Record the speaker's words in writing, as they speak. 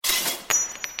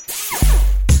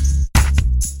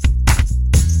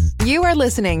You are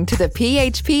listening to the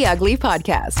PHP Ugly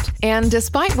podcast. And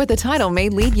despite what the title may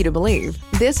lead you to believe,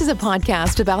 this is a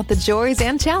podcast about the joys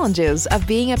and challenges of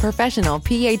being a professional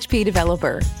PHP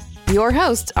developer. Your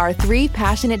hosts are three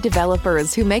passionate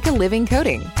developers who make a living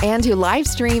coding and who live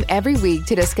stream every week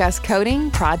to discuss coding,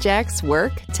 projects,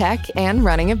 work, tech, and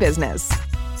running a business.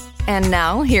 And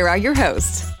now, here are your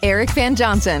hosts, Eric Van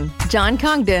Johnson, John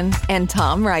Congdon, and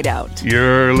Tom Rideout.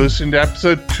 You're listening to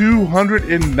episode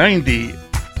 290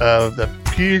 of the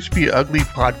PHP Ugly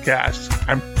podcast.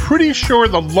 I'm pretty sure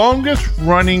the longest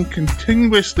running,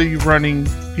 continuously running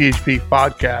PHP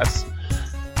podcast.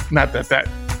 Not that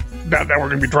we're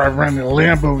going to be driving around in a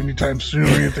Lambo anytime soon or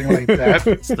anything like that.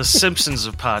 It's the Simpsons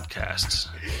of podcasts.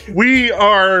 We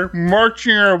are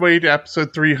marching our way to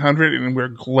episode 300, and we're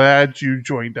glad you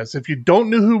joined us. If you don't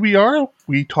know who we are,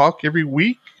 we talk every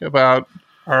week about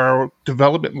our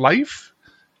development life,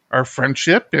 our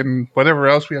friendship, and whatever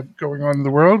else we have going on in the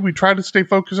world. We try to stay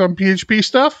focused on PHP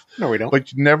stuff. No, we don't.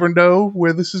 But you never know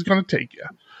where this is going to take you.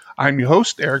 I'm your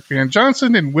host, Eric Van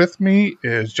Johnson, and with me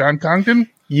is John Congdon.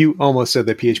 You almost said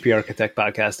the PHP Architect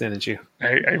podcast, didn't you?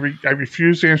 I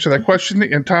refuse to answer that question,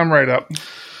 and Tom Rideout.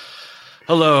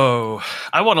 Hello.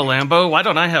 I want a Lambo. Why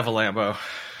don't I have a Lambo?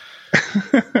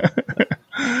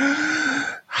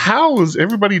 How is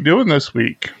everybody doing this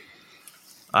week?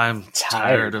 I'm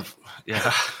tired of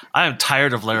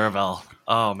Laravel.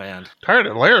 Oh, man. Tired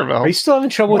of Laravel? Are you still having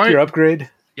trouble with your upgrade?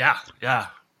 Yeah.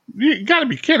 You got to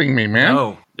be kidding me, man.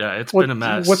 Oh, yeah, it's been a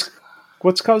mess.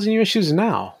 What's causing you issues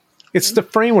now? It's the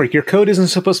framework. Your code isn't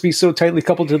supposed to be so tightly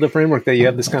coupled to the framework that you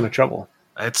have this kind of trouble.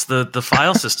 It's the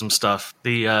file system stuff.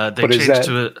 They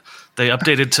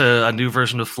updated to a new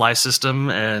version of Fly System,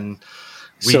 and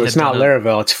so it's not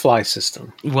Laravel, it's Fly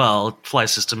System. Well, Fly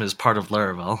System is part of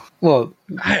Laravel. Well,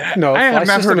 no, Fly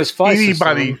System is Fly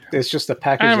System. It's just a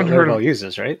package that Laravel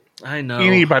uses, right? I know.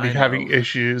 Having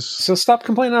issues. So stop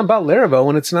complaining about Laravel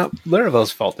when it's not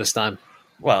Laravel's fault this time.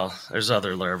 Well, there's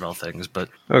other Laravel things, but...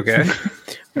 Okay.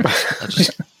 I'm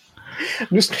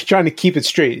just trying to keep it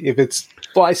straight. If it's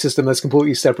Fly System, that's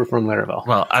completely separate from Laravel.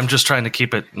 Well, I'm just trying to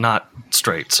keep it not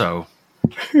straight, so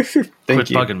quit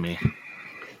bugging me.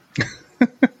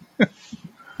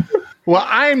 Well,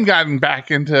 I'm gotten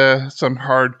back into some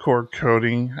hardcore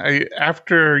coding.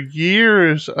 After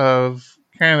years of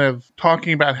kind of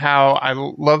talking about how I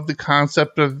love the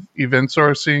concept of event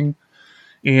sourcing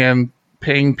and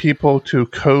paying people to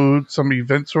code some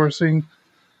event sourcing,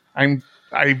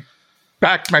 I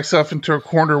backed myself into a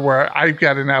corner where I've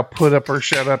got to now put up or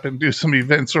shut up and do some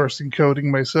event sourcing coding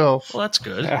myself. Well, that's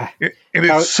good.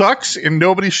 It sucks, and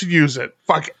nobody should use it.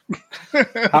 Fuck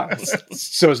it.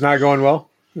 So it's not going well?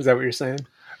 Is that what you're saying?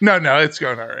 No, it's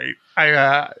going all right.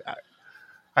 I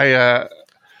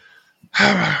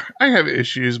have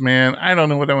issues, man. I don't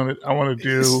know what I want to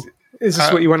do. Is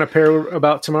this what you want to pair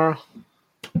about tomorrow?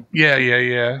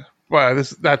 Yeah. Well,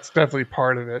 that's definitely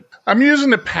part of it. I'm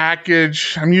using a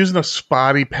package. I'm using a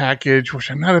spotty package,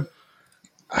 which I'm not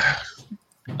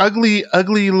ugly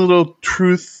little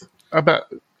truth about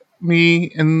me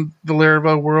in the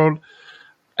Laravel world.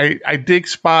 I dig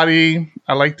spotty.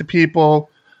 I like the people,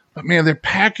 but man, their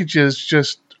packages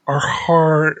just are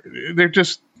hard.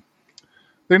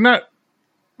 They're not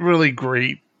really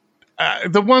great.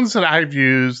 The ones that I've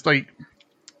used, like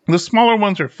the smaller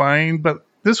ones, are fine, but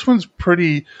this one's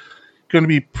going to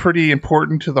be pretty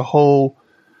important to the whole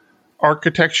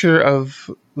architecture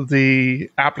of the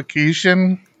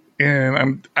application,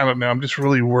 and I don't know. I'm just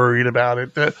really worried about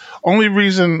it. The only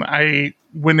reason I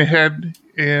went ahead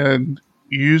and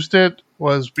used it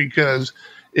was because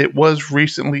it was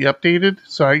recently updated.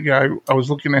 So I was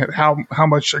looking at how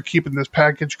much they're keeping this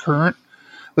package current.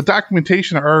 The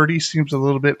documentation already seems a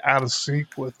little bit out of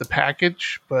sync with the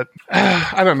package, but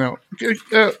I don't know.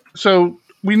 So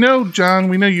we know,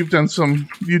 John, you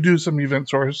do some event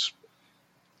sourcing.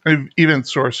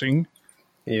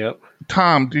 Yep.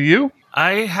 Tom, do you?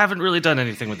 I haven't really done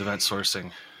anything with event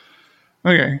sourcing.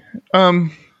 Okay.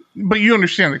 But you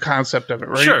understand the concept of it,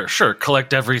 right? Sure.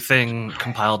 Collect everything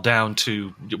compiled down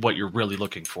to what you're really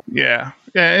looking for. Yeah,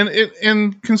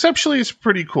 and conceptually, it's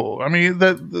pretty cool. I mean,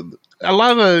 there's a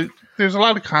lot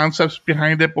of concepts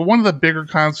behind it, but one of the bigger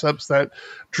concepts that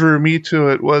drew me to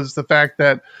it was the fact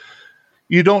that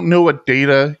you don't know what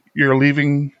data you're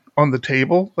leaving on the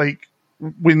table. Like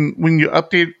when you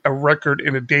update a record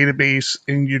in a database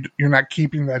and you're not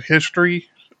keeping that history,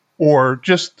 or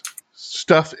just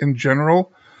stuff in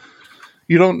general,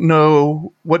 you don't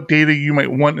know what data you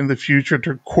might want in the future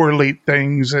to correlate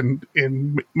things and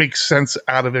make sense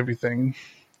out of everything.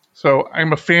 So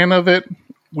I'm a fan of it.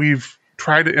 We've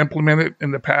tried to implement it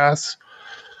in the past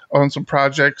on some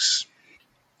projects.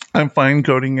 I'm fine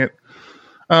coding it.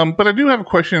 But I do have a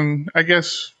question, I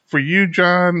guess, for you,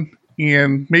 John,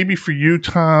 and maybe for you,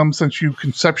 Tom, since you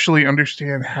conceptually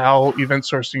understand how event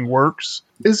sourcing works.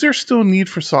 Is there still a need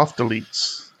for soft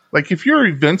deletes? Like, if you're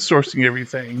event sourcing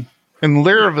everything, in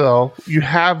Laravel, you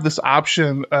have this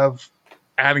option of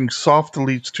adding soft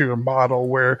deletes to your model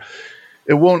where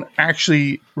it won't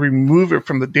actually remove it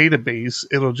from the database.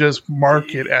 It'll just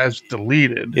mark it as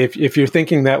deleted. If you're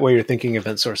thinking that way, you're thinking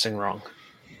event sourcing wrong.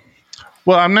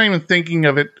 Well, I'm not even thinking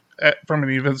of it from an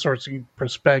event sourcing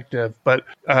perspective, but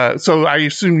so I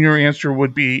assume your answer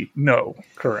would be no.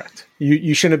 Correct.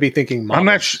 You shouldn't be thinking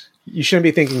models. You shouldn't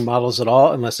be thinking models at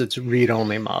all unless it's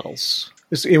read-only models.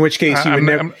 In which case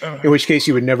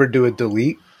you would never do a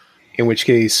delete. In which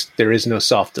case there is no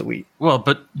soft delete. Well,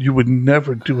 but you would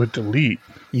never do a delete.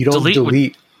 You don't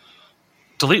delete.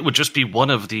 Delete would just be one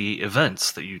of the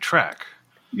events that you track.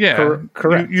 Yeah,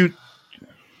 correct.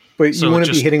 But you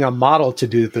wouldn't be hitting a model to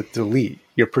do the delete.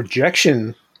 Your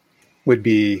projection would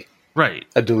be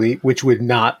a delete, which would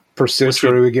not persist,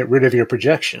 or it would get rid of your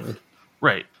projection.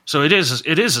 Right. So it is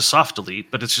a soft delete,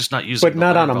 but it's just not using. But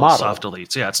not on a model. Soft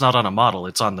deletes. Yeah, it's not on a model.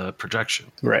 It's on the projection.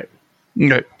 Right.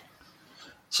 Okay.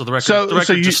 So the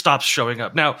record just stops showing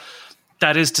up. Now,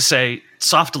 that is to say,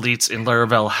 soft deletes in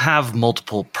Laravel have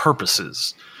multiple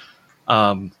purposes,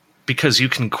 because you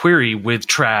can query with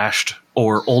trashed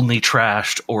or only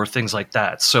trashed or things like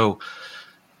that. So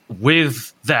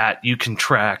with that, you can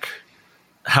track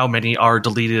how many are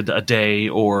deleted a day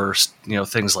or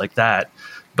things like that.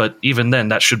 But even then,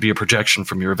 that should be a projection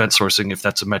from your event sourcing if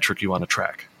that's a metric you want to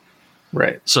track.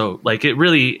 Right. So like the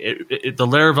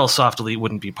Laravel soft delete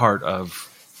wouldn't be part of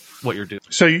what you're doing.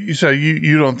 So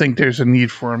you don't think there's a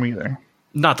need for them either?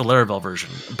 Not the Laravel version,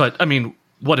 but I mean,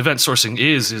 what event sourcing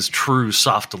is true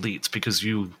soft deletes because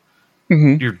you're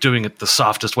doing it the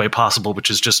softest way possible,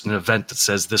 which is just an event that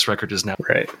says this record is now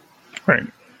right.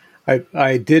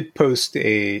 I did post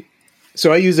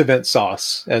so I use event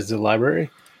sauce as the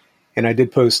library, and I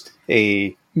did post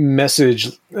a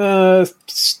message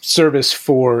service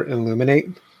for Illuminate.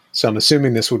 So I'm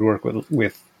assuming this would work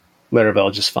with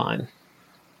Laravel just fine.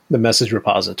 The message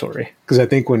repository. Because I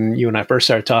think when you and I first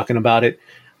started talking about it,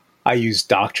 I used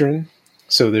Doctrine.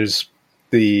 So there's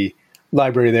the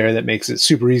library there that makes it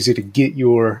super easy to get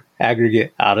your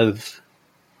aggregate out of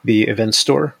the event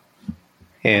store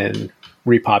and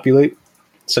repopulate.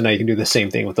 So now you can do the same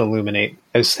thing with Illuminate.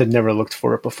 I just had never looked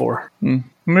for it before.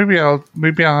 Maybe I'll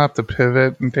have to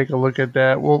pivot and take a look at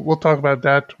that. We'll talk about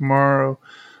that tomorrow.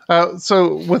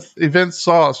 So with event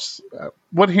sauce,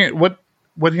 what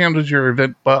handles your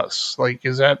event bus? Like,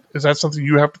 is that something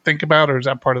you have to think about, or is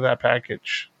that part of that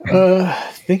package?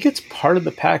 I think it's part of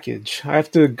the package. I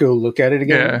have to go look at it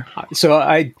again. Yeah. So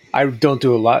I don't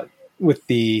do a lot with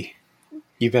the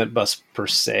event bus per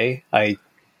se. I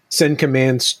send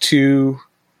commands to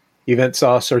event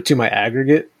sauce or to my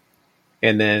aggregate,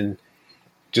 and then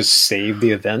just save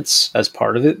the events as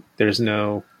part of it. There's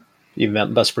no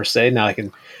event bus per se. Now I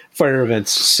can fire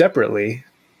events separately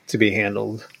to be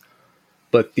handled,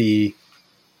 but the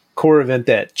core event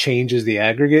that changes the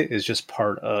aggregate is just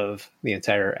part of the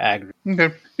entire aggregate.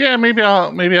 Okay. Yeah, maybe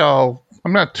I'll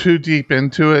I'm not too deep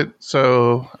into it,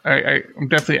 so I'm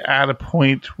definitely at a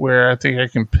point where I think I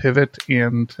can pivot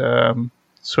and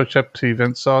switch up to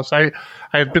event sauce. I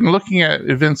had been looking at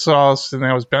event sauce and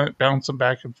I was bouncing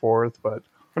back and forth, but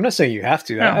I'm not saying you have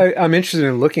to. Yeah. I'm interested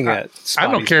in looking at Spotty's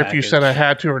I don't care package. if you said I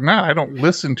had to or not. I don't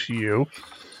listen to you.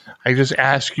 I just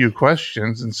ask you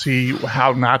questions and see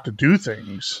how not to do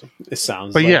things. That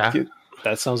sounds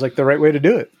like the right way to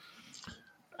do it.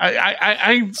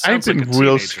 I've been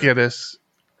real skittish.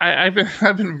 I've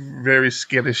been very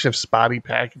skittish of Spotty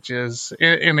packages,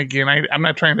 and again, I'm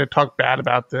not trying to talk bad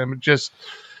about them. Just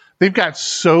they've got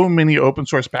so many open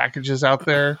source packages out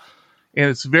there, and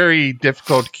it's very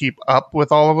difficult to keep up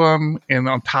with all of them. And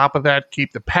on top of that,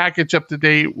 keep the package up to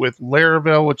date with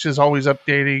Laravel, which is always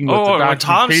updating. With the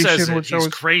documentation, Tom says he's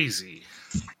crazy.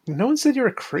 No one said you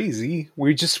were crazy.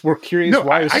 We just were curious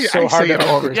why it's so hard to upgrade.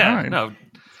 All the time. Yeah, no.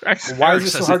 Why is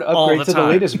it so hard to upgrade to the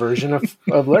latest version of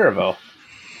Laravel?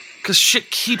 Because shit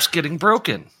keeps getting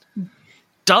broken.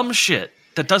 Dumb shit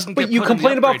that doesn't get put in the upgrade guide. But you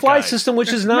complain about Fly System,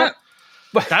 which is not...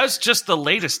 That's just the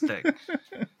latest thing.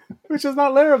 Which is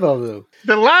not Laravel, though.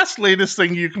 The latest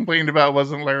thing you complained about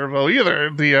wasn't Laravel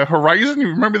either. The Horizon, you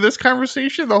remember this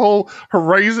conversation? The whole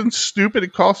Horizon stupid,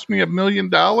 it cost me $1 million?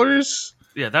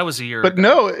 Yeah, that was a year But ago.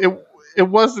 no, it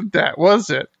wasn't that, was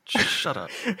it? Shut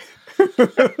up.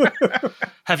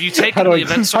 Have you taken the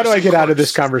event sourcing How do I get course? out of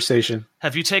this conversation?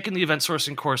 Have you taken the event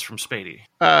sourcing course from Spady?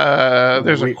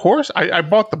 There's a course? I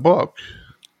bought the book.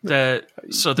 So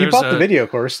you bought the video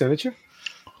course, didn't you?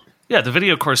 Yeah, the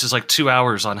video course is like 2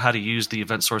 hours on how to use the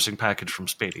event sourcing package from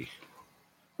Spady.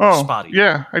 Oh, Spotty.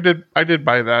 Yeah, I did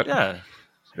buy that. Yeah.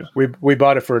 We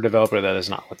bought it for a developer that is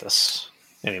not with us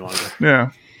any longer.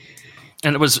 Yeah.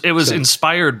 And it was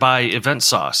inspired by Event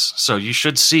Sauce, so you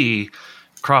should see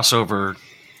crossover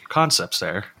concepts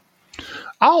there.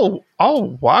 I'll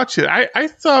watch it. I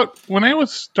thought when I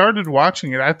started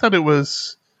watching it, I thought it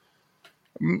was.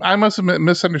 I must have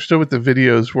misunderstood what the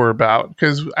videos were about,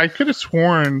 because I could have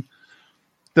sworn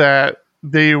that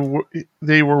they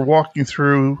were walking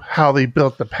through how they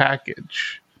built the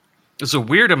package. It's a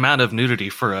weird amount of nudity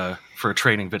for a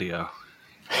training video,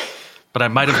 but I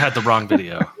might have had the wrong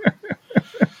video.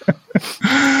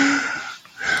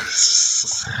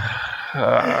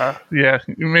 Yeah,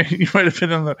 you might have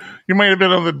been on the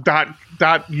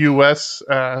 .us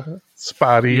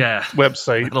spotty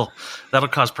website. That'll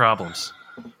cause problems.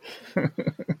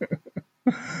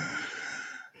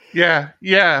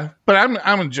 Yeah, but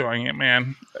I'm enjoying it,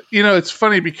 man. It's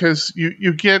funny because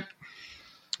you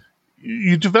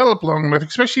develop long enough,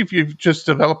 especially if you've just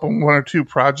developed one or two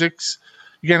projects,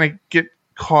 you're gonna get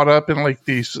caught up in like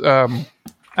these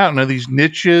these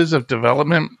niches of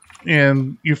development,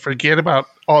 and you forget about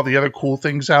all the other cool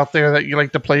things out there that you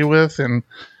like to play with, and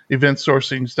event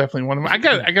sourcing is definitely one of them. I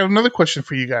got another question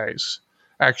for you guys,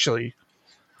 actually.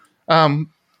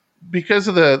 Because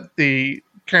of the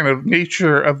kind of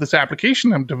nature of this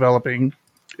application I'm developing,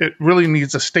 it really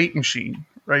needs a state machine,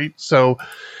 right? So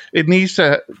it needs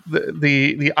to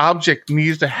the object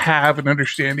needs to have an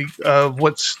understanding of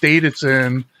what state it's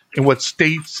in and what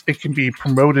states it can be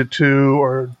promoted to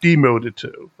or demoted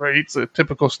to, right? It's a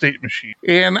typical state machine.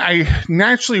 And I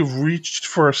naturally reached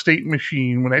for a state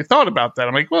machine when I thought about that.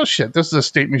 I'm like, well, shit, this is a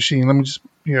state machine. Let me just,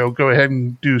 go ahead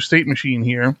and do state machine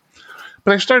here.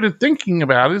 But I started thinking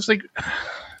about it. It's like,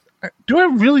 do I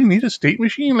really need a state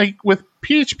machine? Like with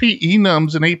PHP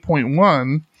enums in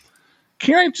 8.1,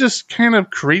 can't I just kind of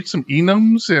create some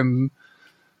enums and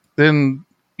then,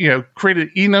 create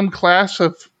an enum class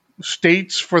of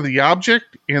states for the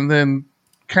object and then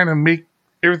kind of make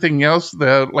everything else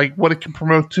like what it can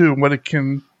promote to and what it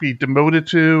can be demoted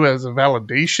to as a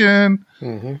validation?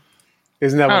 Mm-hmm.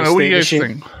 Isn't that what a state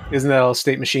machine? Isn't that all a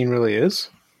state machine really is?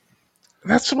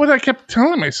 That's what I kept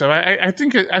telling myself. I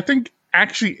think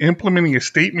actually implementing a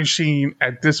state machine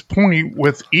at this point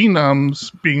with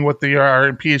enums being what they are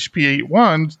in PHP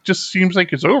 8.1 just seems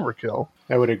like it's overkill.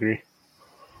 I would agree.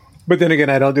 But then again,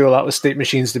 I don't do a lot with state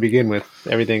machines to begin with.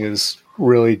 Everything is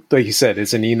really, like you said,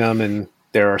 it's an enum and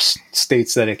there are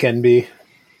states that it can be.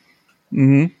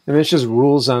 Mm-hmm. And it's just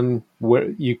rules on where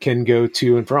you can go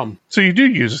to and from. So you do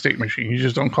use a state machine. You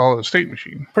just don't call it a state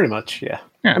machine. Pretty much, yeah.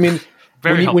 I mean,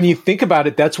 when you think about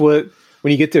it, that's what,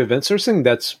 when you get to event sourcing,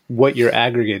 that's what your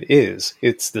aggregate is.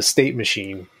 It's the state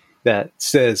machine that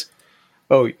says,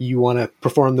 oh, you want to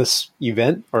perform this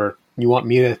event or you want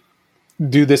me to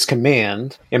do this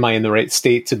command. Am I in the right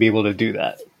state to be able to do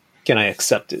that? Can I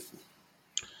accept it?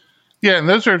 Yeah, and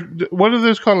those are, what are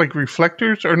those called, like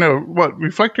reflectors? Or no,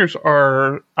 reflectors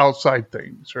are outside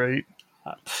things, right?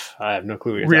 I have no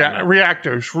clue what you're talking about.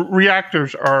 Reactors.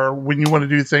 Reactors are when you want to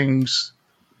do things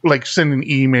like send an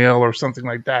email or something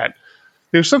like that.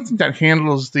 There's something that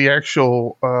handles the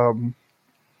actual,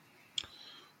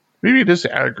 maybe it is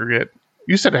aggregate.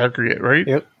 You said aggregate, right?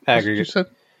 Yep, aggregate. You said?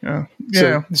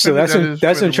 Yeah. So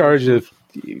that's in charge of,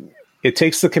 it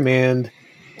takes the command,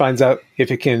 finds out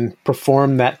if it can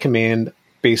perform that command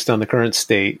based on the current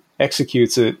state,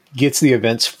 executes it, gets the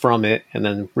events from it, and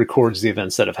then records the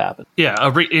events that have happened. Yeah,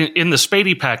 in the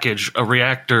Spady package, a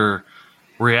reactor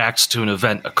reacts to an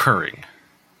event occurring.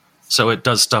 So it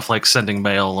does stuff like sending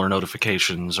mail or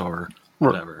notifications or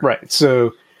whatever. Right.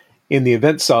 So in the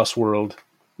event sauce world,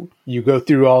 you go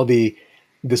through all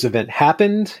this event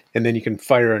happened, and then you can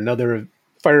fire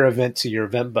event to your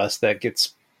event bus that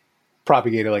gets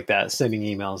propagated like that, sending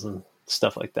emails and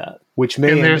stuff like that, which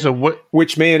may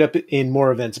end up in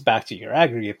more events back to your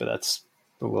aggregate, but that's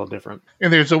a little different.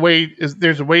 And there's a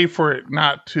way for it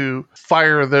not to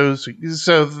fire those.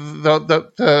 So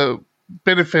the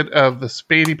benefit of the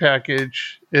Spady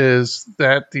package is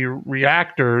that the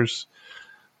reactors,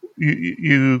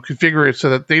 you configure it so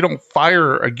that they don't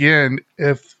fire again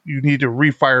if you need to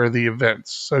refire the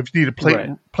events. So if you need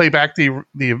to play back the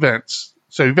events.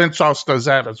 So Event Sauce does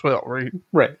that as well, right?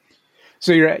 Right.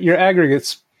 So your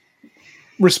aggregate's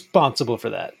responsible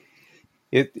for that.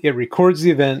 It records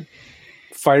the event,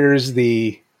 fires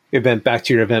the event back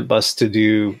to your event bus to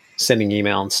do sending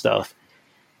email and stuff.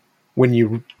 When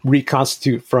you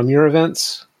reconstitute from your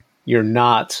events, you're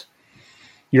not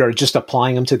you're just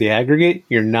applying them to the aggregate.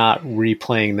 You're not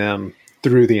replaying them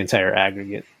through the entire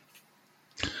aggregate.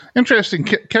 Interesting.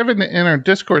 Kevin in our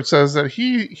Discord says that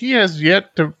he has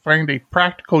yet to find a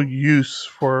practical use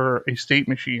for a state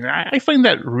machine. I find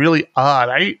that really odd.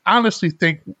 I honestly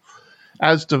think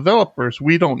as developers,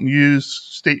 we don't use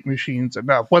state machines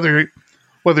enough. Whether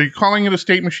you're calling it a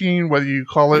state machine, whether you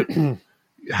call it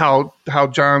how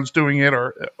John's doing it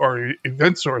or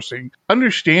event sourcing,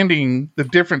 understanding the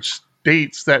different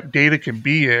states that data can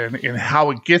be in and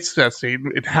how it gets to that state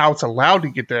and how it's allowed to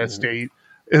get to that state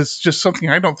is just something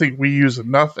I don't think we use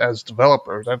enough as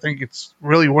developers. I think it's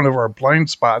really one of our blind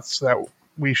spots that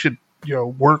we should,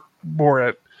 work more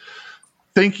at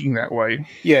thinking that way.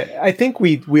 Yeah, I think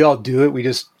we all do it. We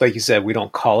just, like you said, we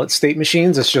don't call it state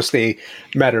machines. It's just a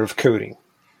matter of coding.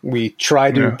 We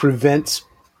try to prevent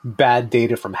bad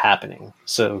data from happening.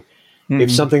 So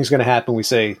if something's going to happen, we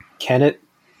say, can it?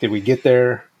 Did we get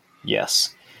there?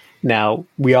 Yes. Now,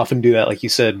 we often do that, like you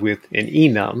said, with an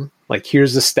enum. Like,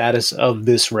 here's the status of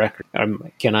this record.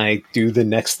 Can I do the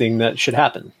next thing that should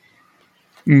happen?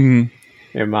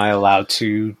 Mm-hmm. Am I allowed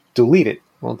to delete it?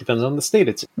 Well, it depends on the state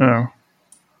it's in. Oh,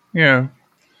 yeah.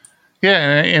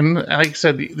 Yeah, and like I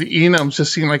said, the enums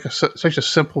just seem like such a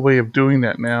simple way of doing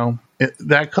that now.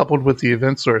 That coupled with the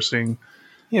event sourcing,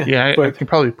 I can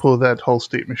probably pull that whole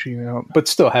state machine out. But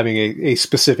still having a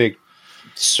specific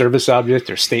service object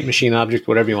or state machine object,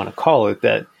 whatever you want to call it,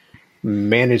 that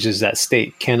manages that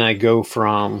state. Can I go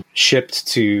from shipped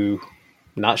to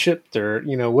not shipped, or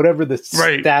whatever the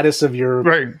status of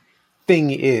your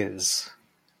thing is?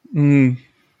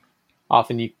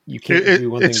 Often you can't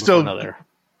do one thing before another.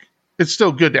 It's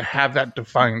still good to have that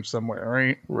defined somewhere,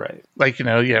 right? Right. Like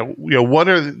what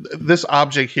are this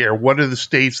object here? What are the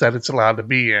states that it's allowed to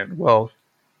be in? Well,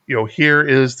 here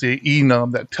is the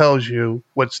enum that tells you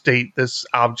what state this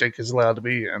object is allowed to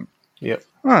be in. Yep.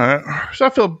 All right. So I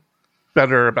feel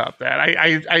better about that.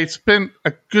 I spent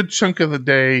a good chunk of the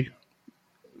day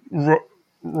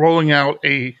rolling out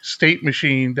a state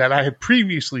machine that I had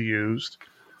previously used.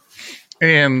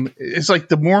 And it's like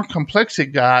the more complex it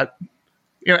got,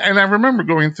 and I remember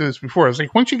going through this before. It's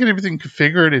like once you get everything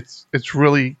configured, it's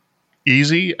really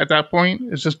easy at that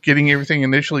point. It's just getting everything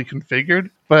initially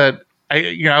configured. But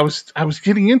I was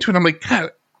getting into it. I'm like, God,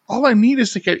 all I need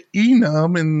is to get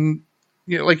enum and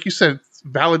like you said,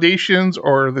 validations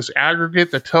or this aggregate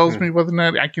that tells me whether or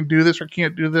not I can do this or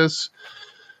can't do this.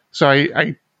 So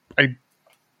I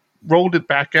rolled it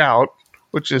back out,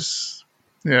 which is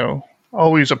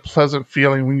always a pleasant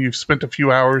feeling when you've spent a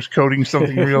few hours coding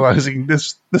something, realizing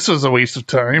this was a waste of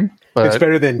time. But it's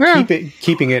better than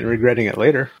keeping it and regretting it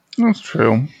later. That's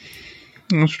true.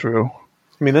 That's true.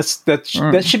 I mean,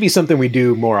 that should be something we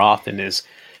do more often, is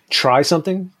try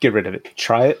something, get rid of it.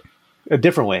 Try it a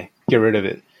different way, get rid of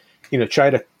it. Try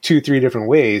it 2-3 different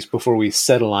ways before we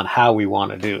settle on how we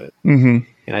want to do it. Mm-hmm.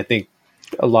 And I think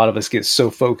a lot of us get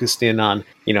so focused in on,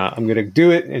 I'm going to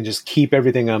do it and just keep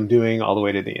everything I'm doing all the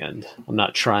way to the end. I'm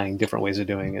not trying different ways of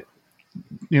doing it.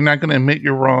 You're not going to admit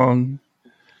you're wrong.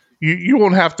 You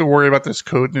won't have to worry about this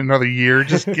code in another year.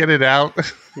 Just get it out.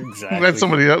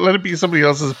 Exactly. Let it be somebody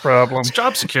else's problem. It's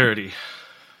job security.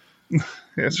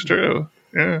 It's true.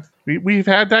 Yeah. We've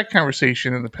had that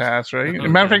conversation in the past, right? As a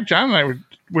matter of fact, John and I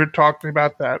were talking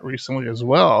about that recently as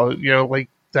well. Like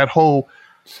that whole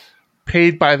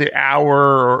paid by the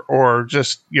hour or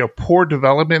just poor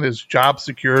development is job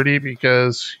security,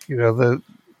 because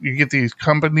you get these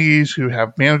companies who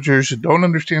have managers who don't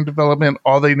understand development.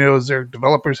 All they know is their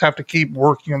developers have to keep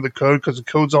working on the code because the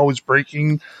code's always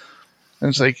breaking. And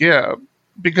it's like,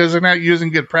 because they're not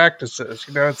using good practices.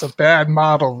 It's a bad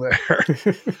model there.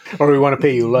 Or we want to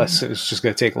pay you less. It's just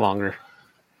going to take longer.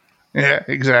 Yeah,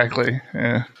 exactly.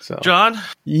 Yeah. So, John?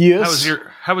 Yes.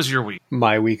 How was your week?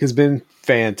 My week has been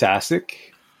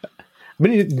fantastic. I've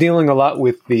been dealing a lot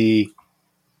with the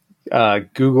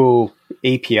Google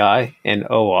API and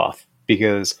OAuth,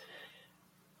 because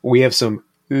we have some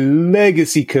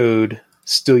legacy code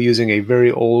still using a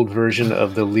very old version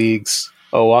of the League's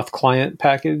OAuth client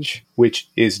package, which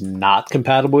is not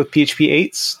compatible with PHP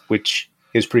 8s, which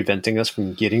is preventing us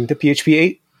from getting to PHP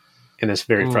 8. And it's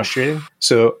very frustrating.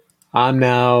 So I'm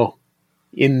now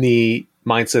in the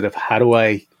mindset of how do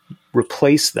I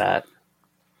replace that?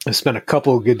 I've spent a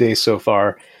couple of good days so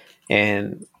far,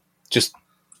 and just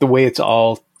the way it's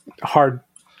all hard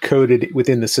coded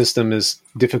within the system is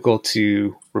difficult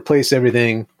to replace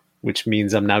everything, which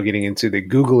means I'm now getting into the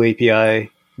Google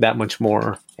API that much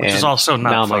more. Which is also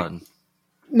not fun.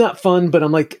 Not fun, but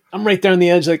I'm right there on the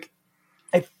edge. Like,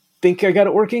 I think I got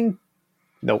it working.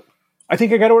 Nope. I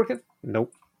think I got it working.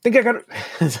 Nope. I think I got it.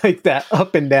 It's like that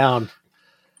up and down.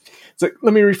 It's like,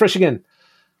 let me refresh again.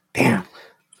 Damn.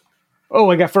 Oh,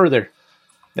 I got further.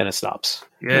 Then it stops.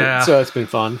 Yeah. So it's been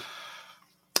fun.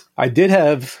 I did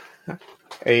have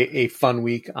a fun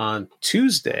week on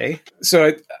Tuesday.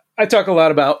 So I talk a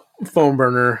lot about Phone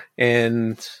Burner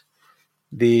and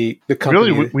the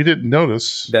company. Really, we didn't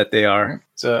notice that they are.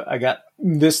 So I got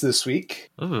this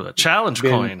week. Ooh, a challenge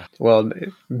coin. Well,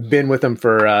 been with them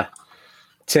for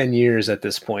 10 years at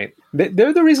this point.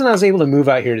 They're the reason I was able to move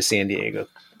out here to San Diego,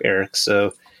 Eric.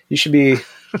 So you should be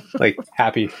like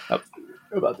happy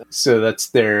about that. So that's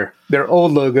their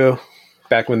old logo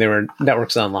back when they were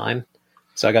Networks Online.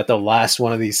 So I got the last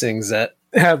one of these things that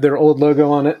have their old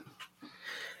logo on it.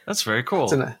 That's very cool.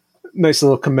 It's a nice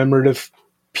little commemorative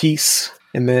piece.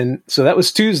 And then, so that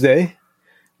was Tuesday.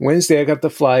 Wednesday, I got to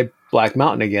fly Black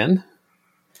Mountain again.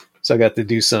 So I got to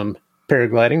do some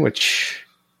paragliding, which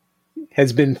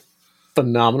has been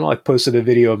phenomenal. I posted a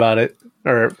video about it,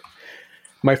 or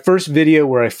my first video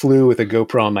where I flew with a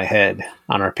GoPro on my head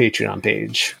on our Patreon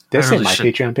page. Did I say my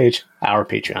Patreon page? Our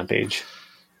Patreon page.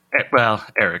 Well,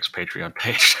 Eric's Patreon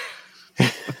page.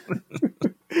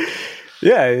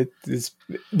 Yeah,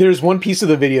 there's one piece of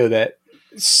the video that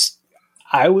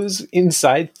I was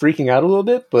inside freaking out a little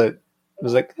bit, but I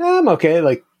was like, I'm okay.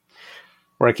 Like,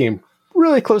 where I came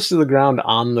really close to the ground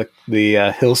on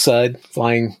the hillside,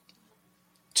 flying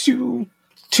too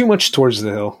much towards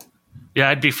the hill. Yeah,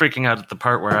 I'd be freaking out at the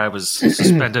part where I was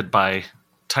suspended by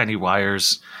tiny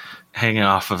wires hanging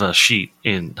off of a sheet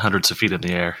in hundreds of feet in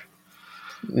the air.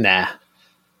 Nah,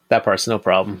 that part's no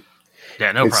problem.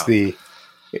 Yeah, no problem.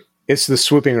 It's the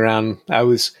swooping around.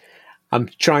 I'm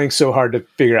trying so hard to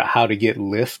figure out how to get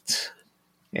lift,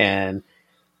 and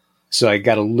so I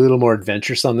got a little more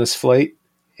adventurous on this flight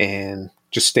and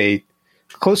just stayed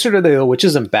closer to the hill, which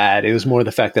isn't bad. It was more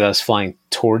the fact that I was flying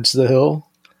towards the hill,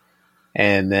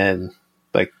 and then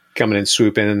like coming in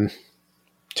swooping,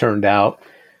 turned out,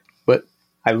 but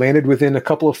I landed within a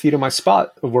couple of feet of my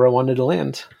spot of where I wanted to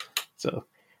land. So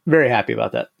very happy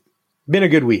about that. Been a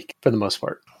good week for the most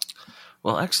part.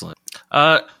 Well, excellent.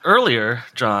 Earlier,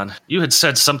 John, you had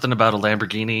said something about a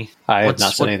Lamborghini. I have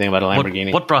not said anything about a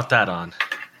Lamborghini. What brought that on?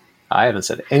 I haven't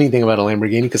said anything about a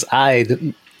Lamborghini because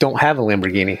I don't have a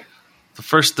Lamborghini. The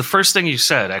first thing you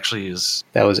said actually is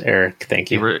that was Eric.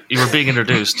 Thank you. You were being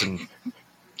introduced and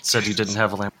said you didn't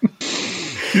have a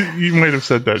Lamborghini. You might have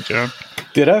said that, John.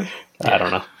 Did I? Yeah. I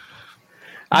don't know.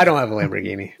 I don't have a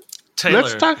Lamborghini.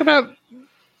 Let's talk about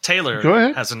Taylor.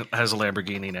 Has a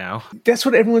Lamborghini now. That's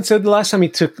what everyone said the last time he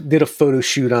did a photo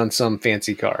shoot on some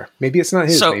fancy car. Maybe it's not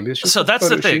his. Maybe it's just so that's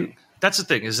the thing. Shoot. That's the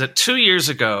thing, is that 2 years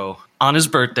ago on his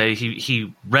birthday,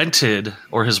 he rented,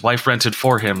 or his wife rented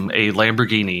for him, a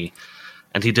Lamborghini,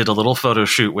 and he did a little photo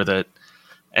shoot with it.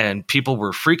 And people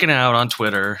were freaking out on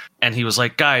Twitter. And he was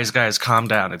like, guys, calm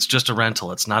down. It's just a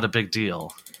rental. It's not a big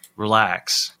deal.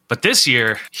 Relax. But this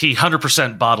year, he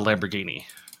 100% bought a Lamborghini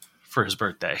for his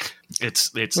birthday. It's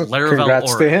Laravel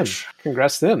Congrats Orange. To him.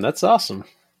 Congrats to him. That's awesome.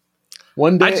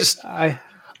 One day,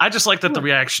 I just like that the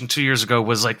reaction 2 years ago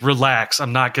was like, relax,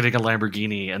 I'm not getting a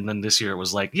Lamborghini. And then this year it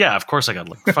was like, yeah, of course I got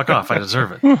to fuck off. I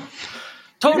deserve it.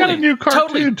 Totally. You got a new car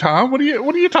too, Tom. What are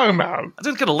you talking about? I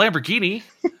didn't get a Lamborghini.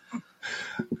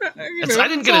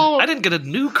 I didn't get a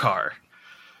new car.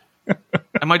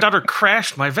 And my daughter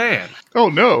crashed my van. Oh,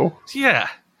 no. Yeah.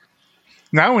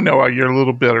 Now we know why you're a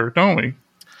little bitter, don't we?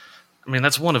 I mean,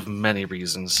 that's one of many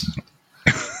reasons.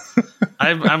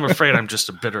 I'm afraid I'm just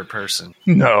a bitter person.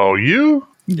 No, you?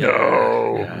 Yeah,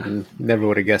 no. Yeah. Never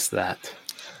would have guessed that.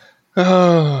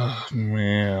 Oh,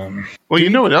 man. Well,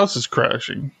 you know what else is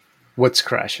crashing? What's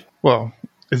crashing? Well,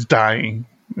 it's dying.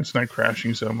 It's not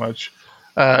crashing so much.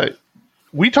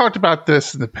 We talked about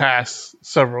this in the past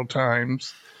several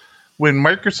times. When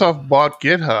Microsoft bought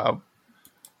GitHub,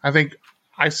 I think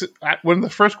one of the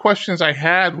first questions I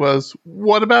had was,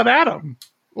 what about Atom?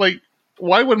 Like,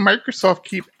 why would Microsoft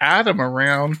keep Atom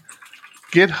around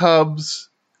GitHub's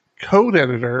code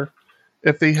editor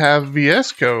if they have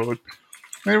VS Code?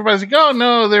 And everybody's like, oh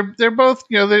no, they're both,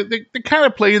 they kind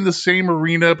of play in the same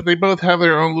arena, but they both have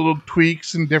their own little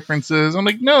tweaks and differences. I'm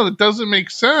like, no, that doesn't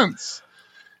make sense.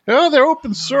 Oh, they're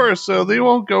open source, so they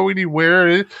won't go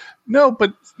anywhere. No,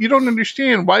 but you don't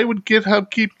understand. Why would GitHub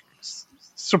keep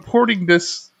supporting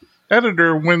this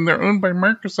editor when they're owned by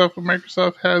Microsoft and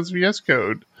Microsoft has VS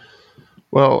Code?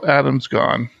 Well, Atom's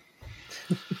gone.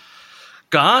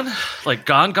 Gone? Like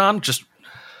gone? Just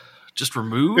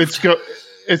removed?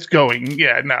 It's going.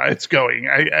 Yeah, no, it's going.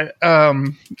 I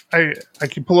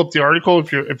can pull up the article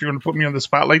if you're going to put me on the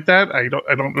spot like that. I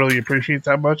don't really appreciate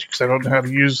that much because I don't know how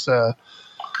to use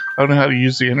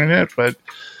the internet. But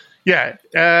Yeah,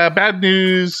 bad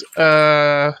news.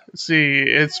 Let's see,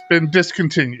 it's been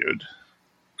discontinued.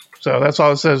 So that's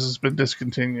all it says. It's been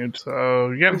discontinued. So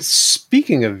yeah.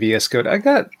 Speaking of VS Code, I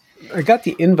got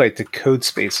the invite to Code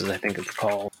Spaces. I think it's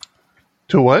called.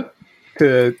 To what?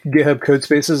 To GitHub Code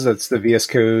Spaces. That's the VS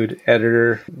Code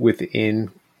editor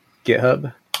within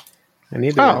GitHub. I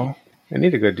need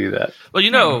to go do that.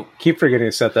 Well, keep forgetting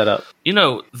to set that up.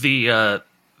 The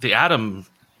Atom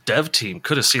dev team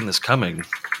could have seen this coming.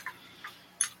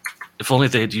 If only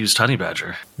they had used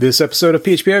Honeybadger. This episode of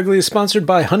PHP Ugly is sponsored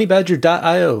by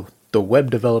Honeybadger.io, the web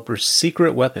developer's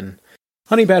secret weapon.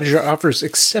 Honeybadger offers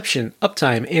exception,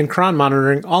 uptime, and cron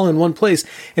monitoring all in one place,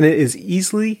 and it is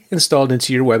easily installed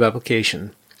into your web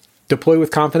application. Deploy with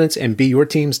confidence and be your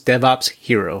team's DevOps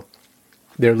hero.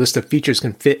 Their list of features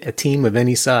can fit a team of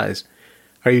any size.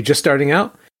 Are you just starting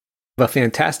out? Have a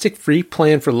fantastic free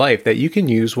plan for life that you can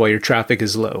use while your traffic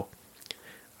is low.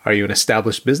 Are you an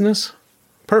established business?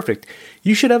 Perfect.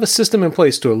 You should have a system in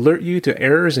place to alert you to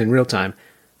errors in real time,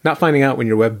 not finding out when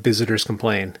your web visitors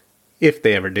complain, if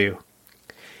they ever do.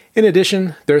 In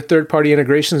addition, their third-party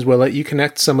integrations will let you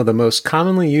connect some of the most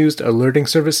commonly used alerting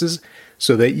services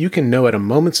so that you can know at a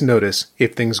moment's notice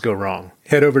if things go wrong.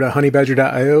 Head over to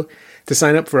honeybadger.io to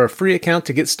sign up for a free account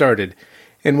to get started.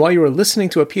 And while you are listening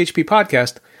to a PHP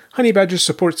podcast, Honeybadger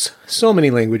supports so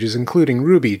many languages including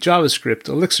Ruby, JavaScript,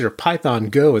 Elixir, Python,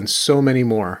 Go, and so many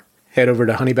more. Head over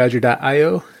to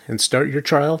honeybadger.io and start your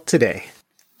trial today.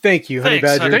 Thank you,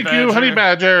 Honeybadger. Thank you,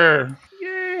 Honeybadger.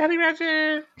 Yay,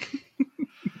 Honeybadger.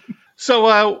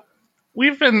 So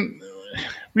we've been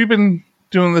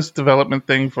doing this development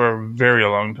thing for a very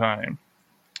long time.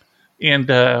 And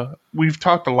we've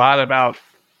talked a lot about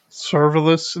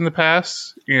serverless in the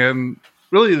past. And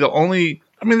really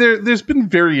there's been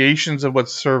variations of what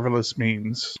serverless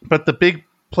means. But the big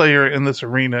player in this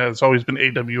arena has always been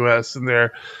AWS and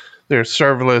their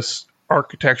serverless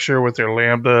architecture with their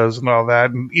Lambdas and all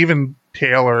that. And even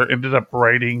Taylor ended up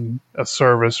writing a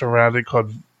service around it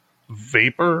called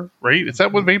Vapor, right? Is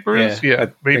that what Vapor is? Yeah,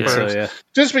 Vapor. So, yeah.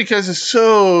 Just because it's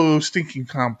so stinking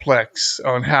complex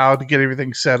on how to get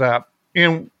everything set up.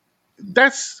 And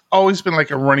that's always been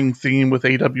like a running theme with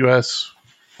AWS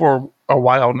for a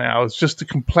while now. It's just the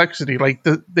complexity. Like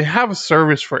they have a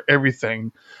service for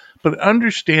everything, but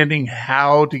understanding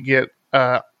how to get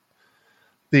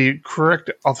the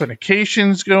correct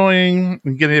authentications going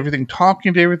and getting everything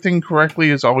talking to everything correctly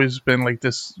has always been like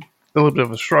this a little bit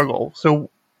of a struggle. So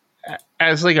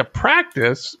as like a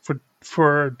practice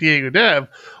for Diego Dev,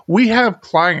 we have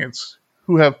clients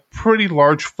who have pretty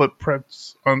large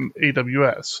footprints on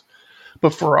AWS.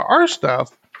 But for our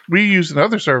stuff, we use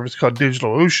another service called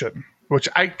DigitalOcean, which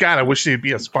I wish they'd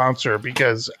be a sponsor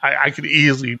because I could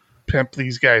easily pimp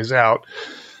these guys out.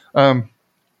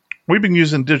 We've been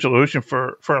using DigitalOcean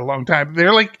for a long time.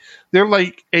 They're like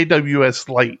AWS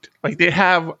Lite. Like they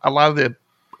have a lot of the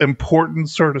important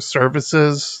sort of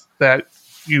services that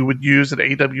you would use at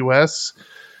AWS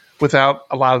without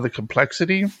a lot of the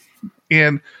complexity.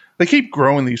 And they keep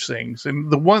growing these things.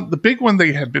 And the big one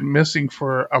they had been missing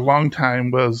for a long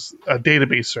time was a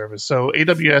database service. So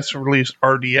AWS released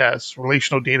RDS,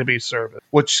 Relational Database Service,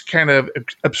 which kind of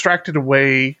abstracted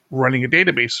away running a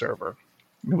database server.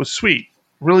 It was sweet.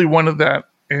 Really wanted that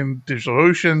in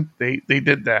DigitalOcean. They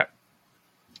did that.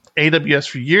 AWS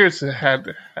for years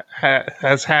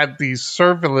has had these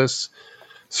serverless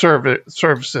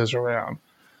services around.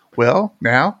 Well,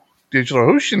 now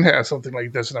DigitalOcean has something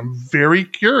like this, and I'm very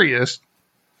curious.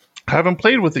 I haven't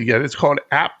played with it yet. It's called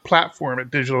App Platform at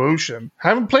DigitalOcean. I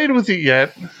haven't played with it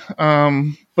yet,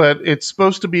 but it's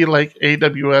supposed to be like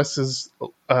AWS's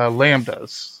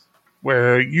Lambdas,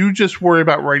 where you just worry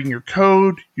about writing your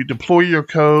code, you deploy your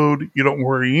code, you don't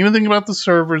worry anything about the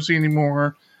servers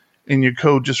anymore, and your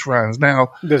code just runs.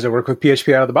 Now, does it work with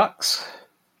PHP out of the box?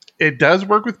 It does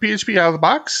work with PHP out of the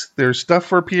box. There's stuff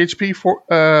for PHP for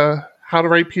how to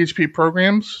write PHP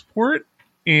programs for it,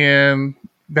 and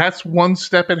that's one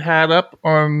step it had up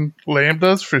on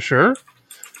Lambdas for sure.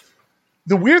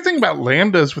 The weird thing about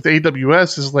Lambdas with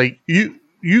AWS is like you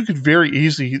could very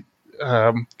easily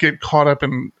get caught up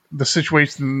in the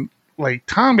situation like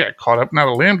Tom got caught up, not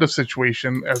a Lambda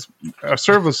situation as a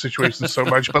serverless situation so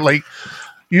much, but like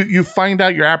you find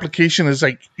out your application is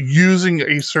like using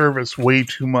a service way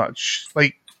too much.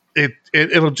 Like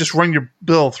it'll just run your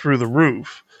bill through the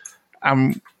roof.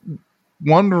 I'm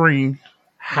wondering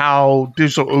how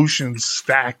DigitalOcean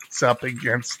stacks up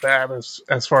against that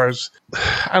as far as,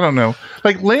 I don't know.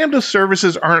 Like Lambda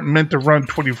services aren't meant to run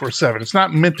 24/7. It's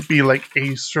not meant to be like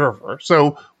a server.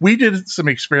 So we did some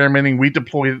experimenting. We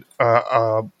deployed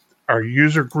our our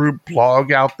user group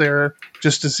blog out there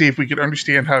just to see if we could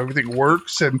understand how everything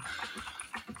works. And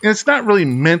it's not really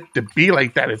meant to be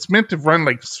like that. It's meant to run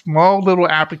like small little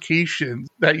applications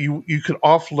that you could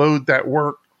offload that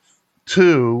work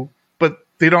to, but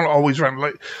they don't always run.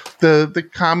 Like the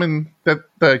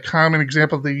common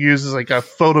example they use is like a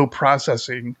photo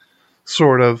processing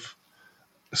sort of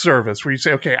service where you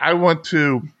say, okay, I want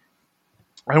to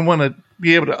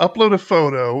be able to upload a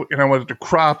photo and I want to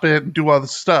crop it and do all the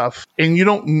stuff.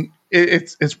 And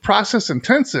it's process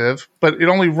intensive, but it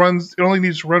only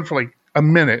needs to run for like a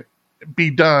minute, be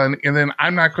done, and then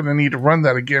I'm not going to need to run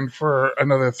that again for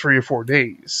another 3 or 4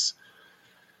 days.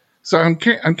 So I'm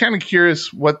kind of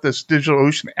curious what this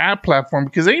DigitalOcean app platform,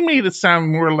 because they made it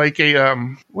sound more like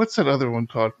a what's that other one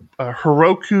called,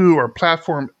 Heroku or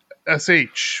Platform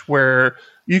SH, where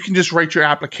you can just write your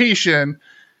application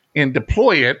and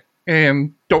deploy it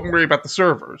and don't worry about the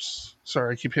servers.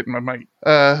 Sorry, I keep hitting my mic.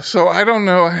 So I don't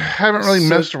know. I haven't really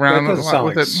messed around a lot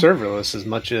with it. Serverless as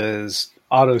much as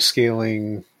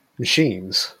auto-scaling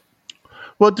machines.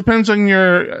 Well, it depends on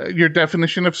your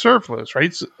definition of serverless,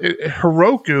 right? So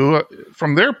Heroku,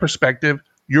 from their perspective,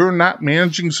 you're not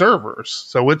managing servers,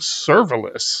 so it's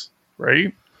serverless,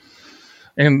 right?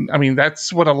 And I mean,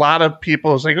 that's what a lot of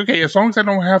people is like, okay, as long as I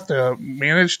don't have to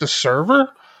manage the server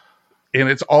and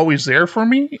it's always there for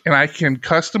me and I can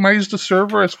customize the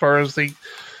server as far as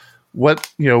what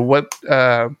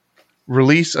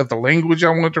release of the language I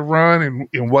want to run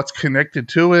and what's connected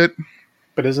to it.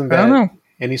 But isn't that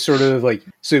any sort of like,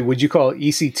 so would you call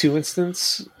EC2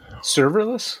 instance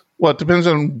serverless? Well, it depends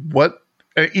on what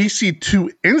EC2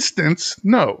 instance.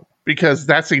 No, because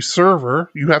that's a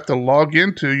server you have to log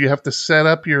into. You have to set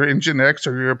up your Nginx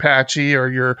or your Apache or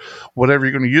your whatever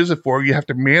you're going to use it for. You have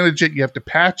to manage it. You have to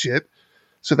patch it.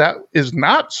 So that is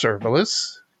not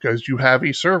serverless because you have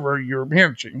a server you're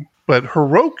managing. But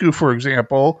Heroku, for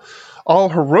example, all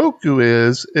Heroku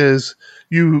is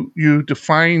you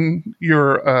define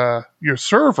your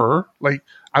server. Like,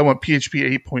 I want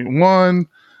PHP 8.1.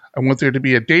 I want there to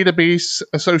be a database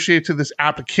associated to this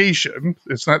application.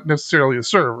 It's not necessarily a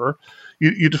server.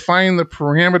 You define the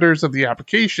parameters of the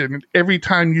application, and every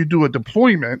time you do a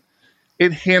deployment,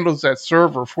 it handles that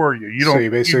server for you.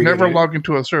 You never log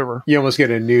into a server. You almost get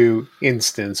a new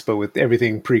instance, but with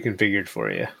everything pre-configured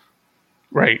for you.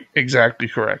 Right. Exactly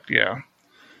correct. Yeah.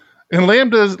 And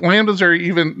lambdas are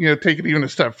even, take it even a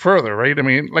step further, right? I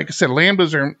mean, like I said,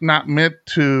 lambdas are not meant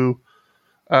to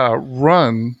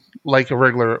run like a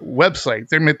regular website.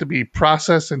 They're meant to be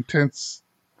process intense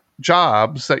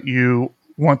jobs that you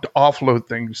want to offload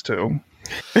things to.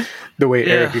 The way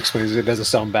Eric explains it doesn't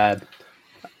sound bad.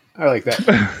 I like that.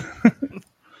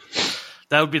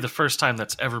 That would be the first time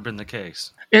that's ever been the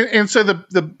case. And so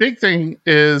the big thing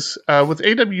is with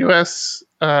AWS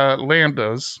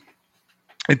Lambdas,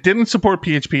 it didn't support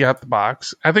PHP out the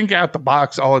box. I think out the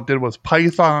box, all it did was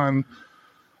Python.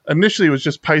 Initially, it was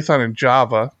just Python and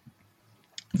Java.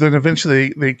 Then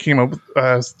eventually they came up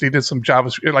with, they did some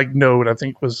JavaScript, like Node, I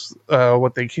think was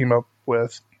what they came up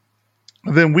with.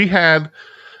 Then we had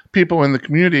people in the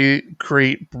community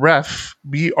create Bref,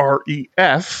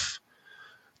 BREF,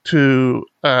 to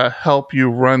help you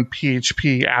run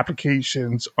PHP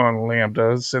applications on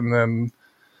Lambdas. And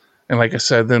like I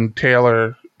said, then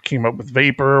Taylor came up with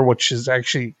Vapor, which is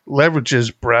actually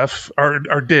leverages Bref, or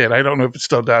did. I don't know if it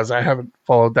still does. I haven't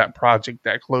followed that project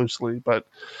that closely, but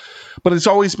it's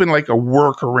always been like a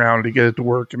workaround to get it to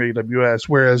work in AWS,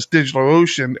 whereas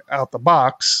DigitalOcean out the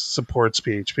box supports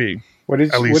PHP. What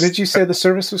did you say the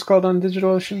service was called on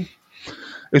DigitalOcean?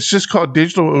 It's just called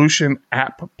DigitalOcean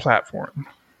App Platform.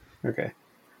 Okay.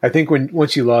 I think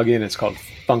once you log in, it's called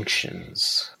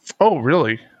Functions. Oh,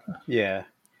 really? Yeah.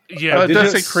 Yeah. It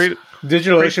does say create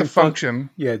DigitalOcean function.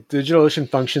 Yeah, DigitalOcean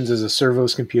Functions is a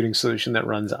serverless computing solution that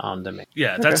runs on demand.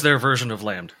 Yeah, that's their version of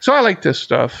Lambda. So I like this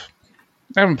stuff.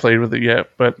 I haven't played with it yet,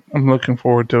 but I'm looking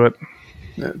forward to it.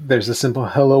 There's a simple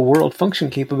Hello World function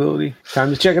capability.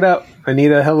 Time to check it out. I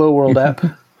need a Hello World app.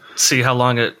 See how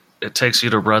long it takes you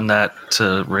to run that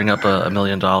to ring up $1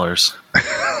 million.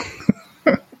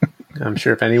 I'm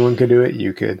sure if anyone could do it,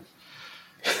 you could.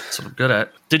 That's what I'm good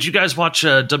at. Did you guys watch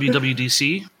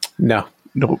WWDC? No.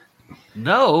 Nope.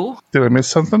 No. Did I miss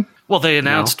something? Well, they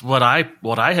announced what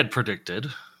I had predicted,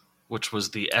 which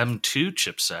was the M2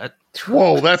 chipset.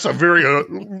 Whoa, that's a very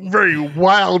very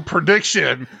wild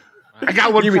prediction. I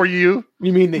got one for you.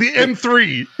 You mean the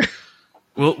M3?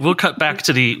 We'll cut back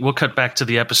to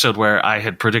the episode where I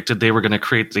had predicted they were going to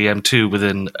create the M2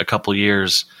 within a couple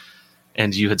years,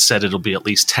 and you had said it'll be at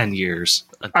least 10 years.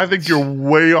 I think you're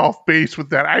way off base with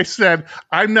that. I said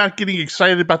I'm not getting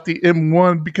excited about the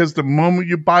M1 because the moment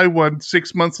you buy one,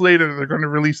 6 months later, they're going to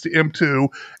release the M2.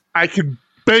 I can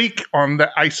bank on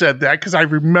that. I said that because I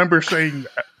remember saying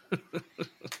that.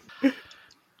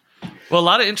 Well, a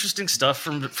lot of interesting stuff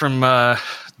from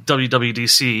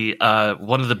WWDC.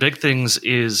 One of the big things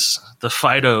is the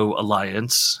FIDO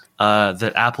Alliance,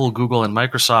 that Apple, Google, and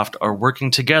Microsoft are working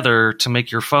together to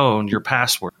make your phone your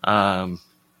password.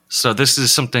 So this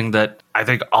is something that I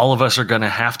think all of us are going to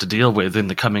have to deal with in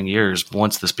the coming years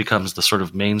once this becomes the sort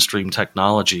of mainstream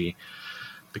technology,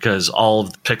 because all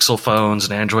of the Pixel phones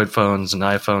and Android phones and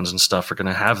iPhones and stuff are going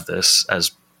to have this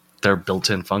as their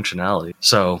built-in functionality.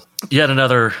 So yet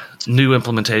another new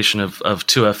implementation of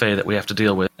 2FA that we have to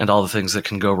deal with, and all the things that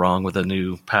can go wrong with a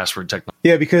new password technology.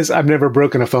 Yeah, because I've never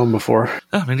broken a phone before.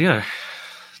 I mean, yeah,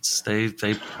 they're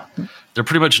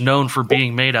pretty much known for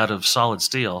being made out of solid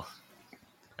steel.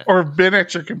 Or been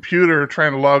at your computer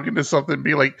trying to log into something and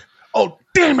be like, oh,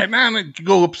 damn it, now I'm going to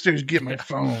go upstairs and get my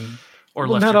phone. Or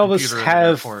well, not all of us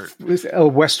have a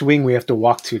West Wing we have to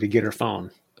walk to get our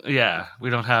phone. Yeah,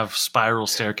 we don't have spiral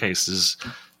staircases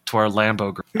to our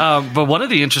Lambo. But one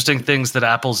of the interesting things that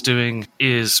Apple's doing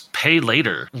is pay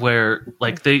later, where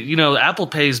like Apple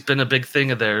Pay's been a big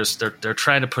thing of theirs. They're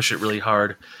trying to push it really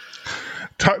hard.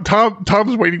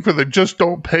 Tom's waiting for the just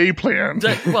don't pay plan.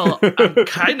 Well,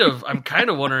 I'm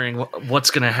kind of wondering what's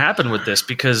going to happen with this,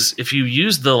 because if you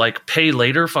use the like pay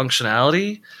later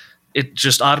functionality, it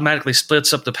just automatically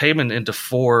splits up the payment into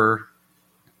 4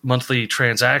 monthly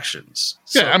transactions.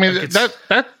 So, yeah, I mean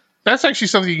that's actually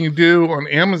something you can do on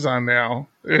Amazon now.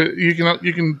 You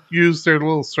can use their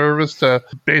little service to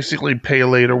basically pay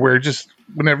later, where just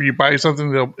whenever you buy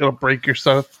something, it'll break your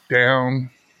stuff down.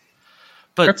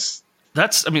 But I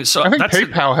think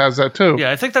PayPal has that too. Yeah,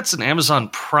 I think that's an Amazon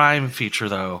Prime feature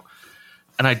though,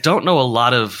 and I don't know a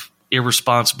lot of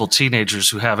irresponsible teenagers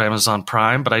who have Amazon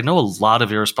Prime, but I know a lot of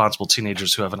irresponsible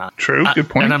teenagers who have an. True, good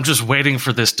point. And I'm just waiting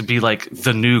for this to be like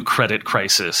the new credit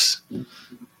crisis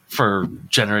for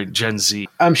Gen Z.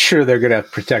 I'm sure they're going to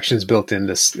have protections built in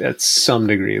this at some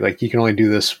degree. Like you can only do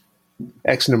this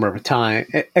X number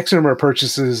of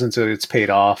purchases until it's paid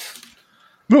off.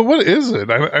 But what is it?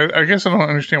 I guess I don't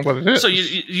understand what it is. So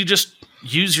you just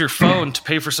use your phone to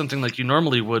pay for something like you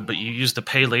normally would, but you use the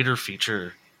pay later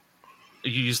feature.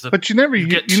 But you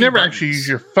never actually use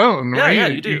your phone, right? Yeah,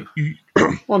 you do. You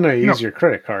use your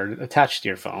credit card attached to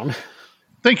your phone.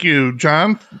 Thank you,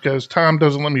 John, because Tom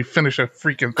doesn't let me finish a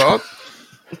freaking thought.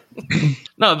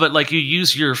 No, but like you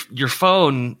use your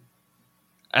phone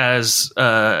as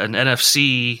an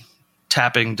NFC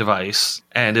tapping device,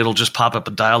 and it'll just pop up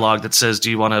a dialogue that says,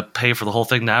 do you want to pay for the whole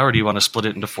thing now, or do you want to split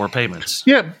it into 4 payments?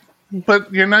 Yeah,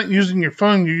 but you're not using your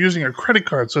phone, you're using a credit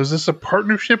card. So is this a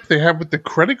partnership they have with the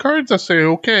credit cards? I say,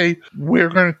 okay, we're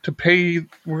going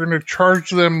to charge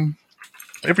them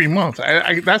every month.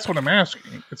 That's what I'm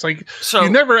asking. It's like, so you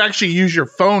never actually use your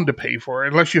phone to pay for it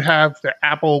unless you have the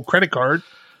Apple credit card.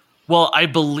 Well, I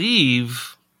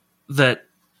believe that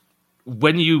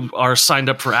when you are signed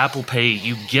up for Apple Pay,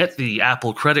 you get the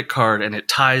Apple credit card and it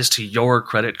ties to your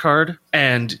credit card.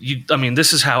 And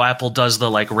this is how Apple does the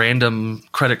like random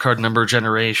credit card number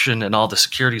generation and all the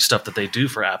security stuff that they do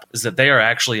for Apple, is that they are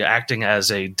actually acting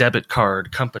as a debit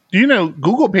card company. Do you know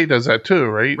Google Pay does that too,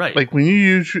 right? Right. Like when you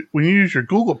use your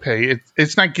Google Pay,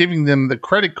 it's not giving them the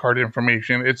credit card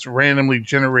information. It's randomly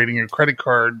generating a credit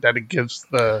card that it gives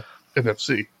the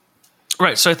NFC.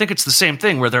 Right. So I think it's the same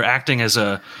thing where they're acting as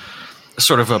a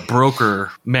sort of a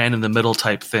broker, man in the middle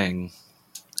type thing.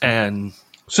 And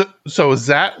so is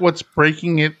that what's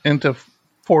breaking it into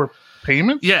 4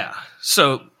 payments? Yeah.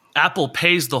 So Apple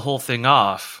pays the whole thing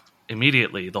off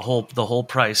immediately, the whole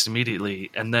price immediately,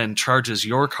 and then charges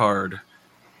your card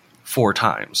 4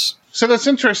 times. So that's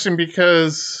interesting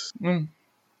because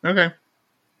okay.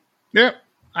 Yeah.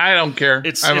 I don't care.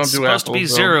 It's supposed to be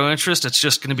zero interest. It's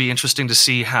just going to be interesting to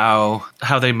see how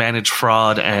they manage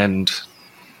fraud and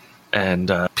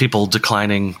people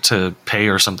declining to pay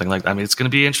or something like that. I mean, it's going to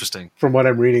be interesting. From what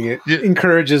I'm reading, it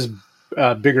encourages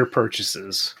bigger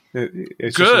purchases.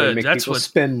 It's good. Just really make people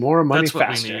spend more money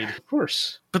faster. We need. Of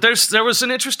course. But there was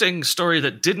an interesting story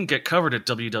that didn't get covered at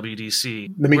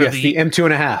WWDC. Let me guess, the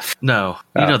M2.5. No,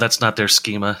 that's not their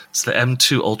schema. It's the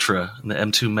M2 Ultra and the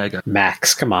M2 Mega.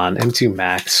 Max, come on, M2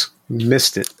 Max.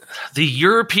 Missed it. The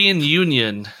European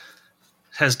Union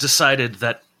has decided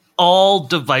that all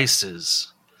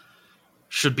devices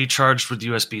should be charged with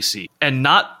USB-C. And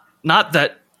not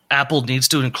that Apple needs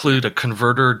to include a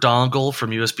converter dongle from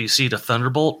USB-C to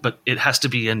Thunderbolt, but it has to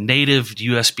be a native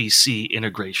USB-C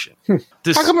integration. How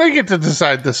come they get to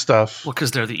decide this stuff? Well,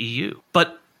 because they're the EU.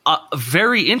 But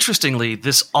very interestingly,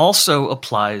 this also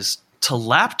applies to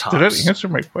laptops. Did that answer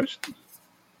my question?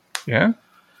 Yeah.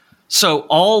 So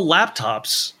all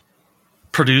laptops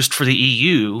produced for the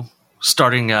EU,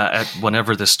 starting at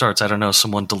whenever this starts, I don't know,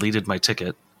 someone deleted my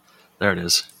ticket. There it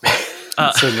is.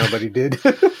 So nobody did.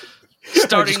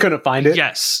 I just couldn't find it.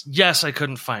 Yes, I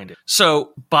couldn't find it.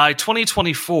 So by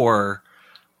 2024,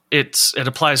 it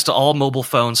applies to all mobile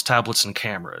phones, tablets, and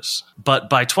cameras. But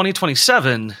by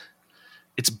 2027,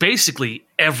 it's basically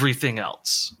everything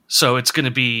else. So it's going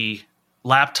to be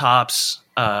laptops.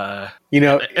 That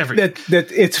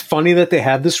it's funny that they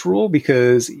have this rule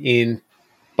because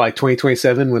by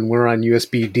 2027, when we're on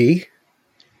USB-D,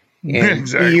 and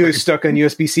EU is stuck on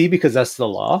USB-C because that's the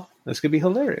law. That's going to be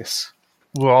hilarious.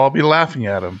 We'll all be laughing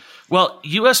at them. Well,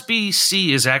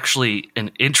 USB-C is actually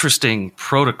an interesting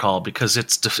protocol because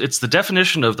it's the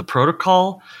definition of the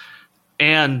protocol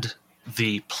and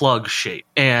the plug shape.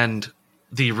 And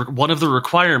one of the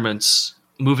requirements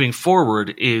moving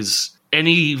forward is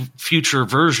any future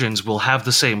versions will have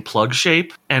the same plug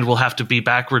shape and will have to be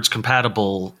backwards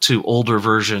compatible to older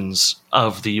versions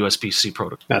of the USB-C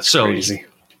protocol. That's crazy.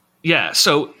 Yeah,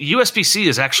 so USB-C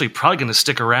is actually probably going to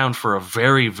stick around for a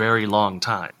very, very long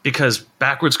time because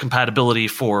backwards compatibility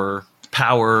for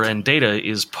power and data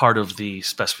is part of the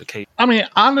specification. I mean,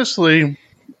 honestly,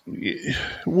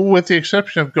 with the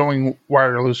exception of going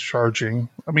wireless charging,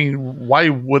 I mean, why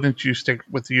wouldn't you stick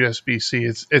with the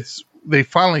USB-C? They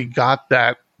finally got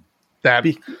that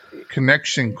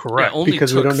connection correct. Yeah,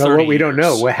 because we don't know what we don't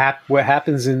know. What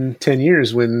happens in 10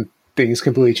 years when things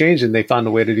completely change and they found a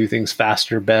way to do things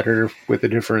faster, better with a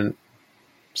different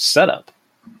setup?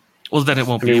 Well, then it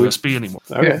won't be USB anymore.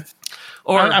 Okay. Yeah.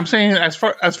 Or I'm saying as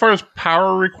far as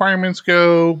power requirements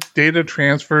go, data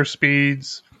transfer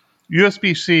speeds,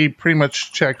 USB-C pretty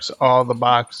much checks all the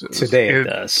boxes. Today it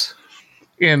does.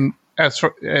 And as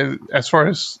far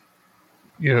as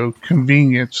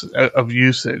convenience of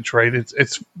usage, right?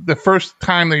 It's the first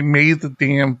time they made the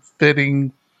damn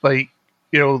fitting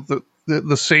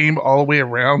the same all the way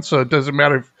around, so it doesn't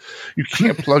matter if you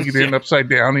can't plug it in upside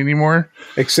down anymore.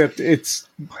 Except it's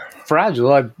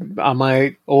fragile. On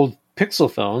my old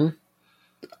Pixel phone,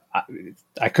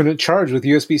 I couldn't charge with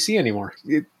USB-C anymore.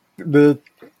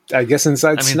 I guess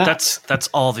inside snaps. That's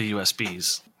all the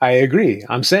USBs. I agree.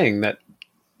 I'm saying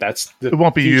that's the. It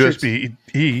won't be features.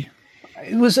 USB-E.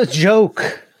 It was a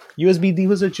joke. USB-D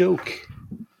was a joke.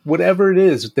 Whatever it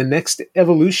is, the next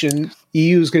evolution,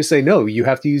 EU is going to say, no, you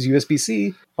have to use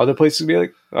USB-C. Other places will be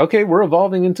like, okay, we're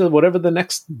evolving into whatever the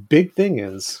next big thing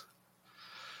is.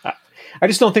 I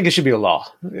just don't think it should be a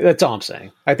law. That's all I'm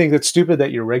saying. I think it's stupid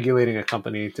that you're regulating a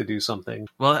company to do something.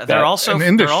 Well, they're also an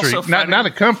industry, they're also not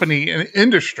a company, an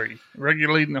industry,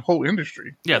 regulating the whole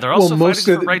industry. Yeah, they're also fighting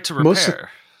for the right to repair.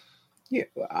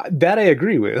 That I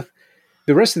agree with.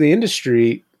 The rest of the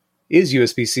industry is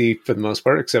USB-C for the most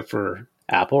part, except for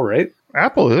Apple, right?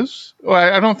 Apple is. Well,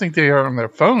 I don't think they are on their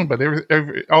phone, but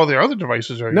all their other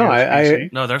devices are USB-C.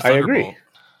 No, they're Thunderbolt. I agree.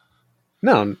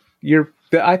 No,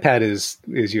 the iPad is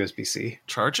USB-C.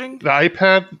 Charging? The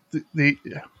iPad,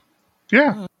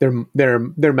 yeah.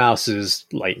 Their mouse is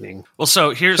Lightning. Well,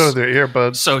 so their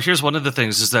earbuds. So here's one of the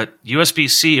things is that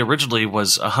USB-C originally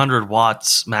was 100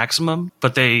 watts maximum,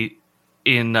 but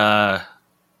in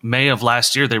May of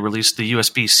last year they released the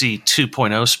USB-C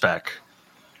 2.0 spec,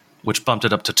 which bumped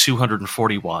it up to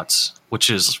 240 watts, which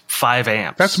is 5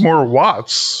 amps. That's more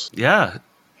watts. Yeah,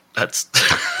 that's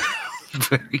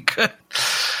very good.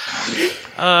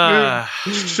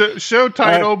 Show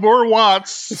title, more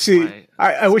watts. See,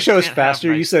 I wish I was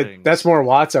faster. You said that's more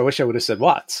watts. I wish I would have said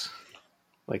watts.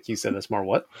 Like you said, that's more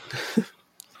what?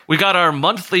 We got our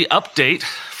monthly update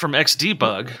from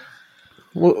XDebug.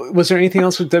 Well, was there anything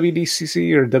else with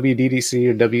WDCC or WDDC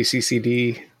or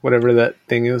WCCD, whatever that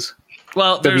thing is?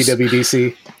 Well,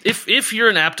 WWDC. If you're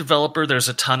an app developer, there's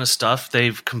a ton of stuff.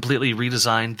 They've completely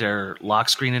redesigned their lock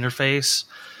screen interface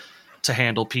to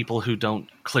handle people who don't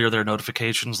clear their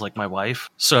notifications, like my wife.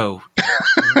 So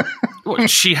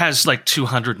she has like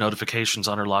 200 notifications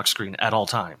on her lock screen at all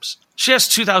times. She has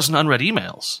 2,000 unread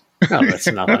emails. Oh, that's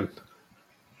nothing.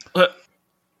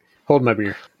 Hold my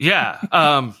beer. Yeah.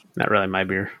 Not really my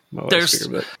beer.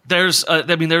 There's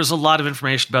a lot of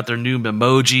information about their new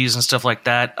emojis and stuff like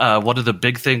that. One of the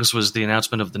big things was the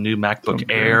announcement of the new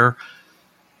MacBook Air,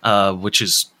 which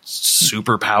is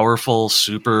super powerful,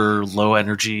 super low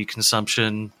energy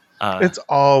consumption. This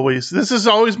is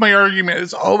always my argument.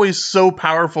 It's always so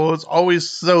powerful. It's always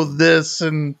so this,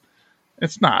 and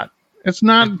It's not. It's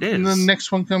not. It is. The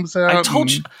next one comes out.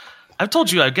 I've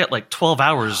told you I get like 12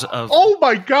 hours of... Oh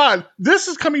my God. This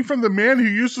is coming from the man who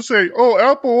used to say, oh,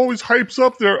 Apple always hypes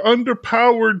up their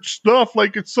underpowered stuff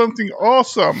like it's something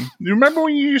awesome. You remember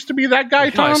when you used to be that guy,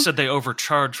 Tom? No, I said they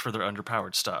overcharge for their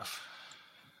underpowered stuff.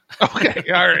 Okay,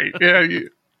 all right. Yeah,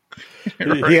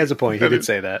 he has a point. He did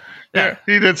say that. Yeah,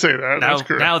 he did say that. That's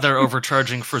correct. Now they're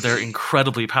overcharging for their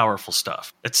incredibly powerful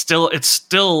stuff. It's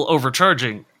still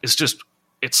overcharging. It's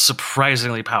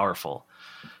surprisingly powerful.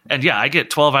 And yeah, I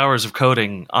get 12 hours of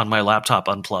coding on my laptop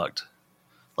unplugged.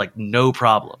 Like, no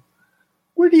problem.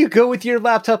 Where do you go with your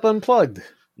laptop unplugged?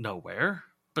 Nowhere.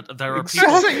 But there are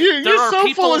people... You're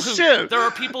so full of shit. There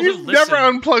are people You've never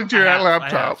unplugged your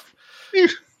laptop.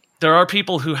 There are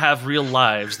people who have real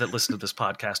lives that listen to this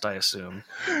podcast, I assume,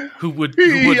 who would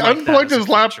He like unplugged his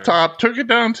laptop, took it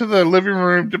down to the living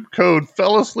room to code,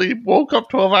 fell asleep, woke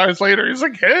up 12 hours later. He's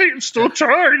like, hey, it's still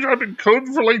charged. I've been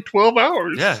coding for like 12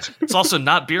 hours. Yeah, it's also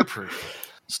not beer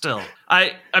proof. Still.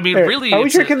 I mean, hey, really... Are we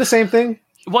drinking the same thing?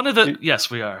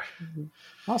 Yes, we are.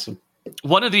 Awesome.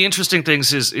 One of the interesting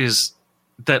things is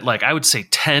that, like, I would say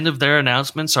 10 of their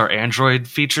announcements are Android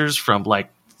features from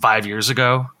like 5 years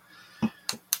ago.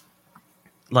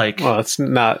 Like, well, that's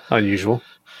not unusual.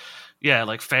 Yeah,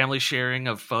 like family sharing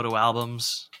of photo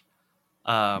albums.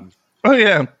 Oh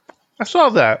yeah, I saw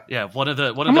that. Yeah, one of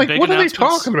the what big are they announcements.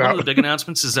 talking about? One of the big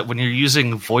announcements is that when you're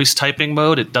using voice typing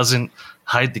mode, it doesn't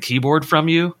hide the keyboard from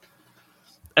you.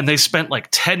 And they spent like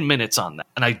 10 minutes on that,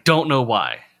 and I don't know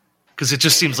why, because it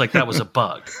just seems like that was a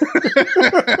bug.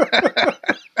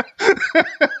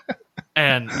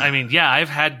 And I mean, yeah, I've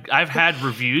had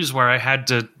reviews where I had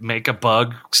to make a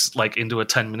bug like into a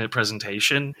 10-minute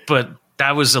presentation, but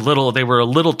they were a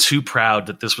little too proud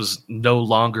that this was no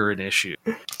longer an issue.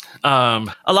 A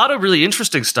lot of really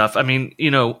interesting stuff. I mean,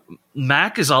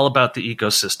 Mac is all about the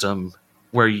ecosystem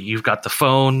where you've got the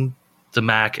phone, the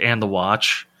Mac, and the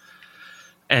watch,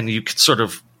 and you can sort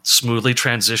of smoothly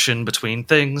transition between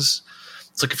things.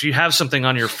 It's like if you have something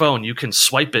on your phone, you can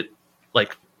swipe it,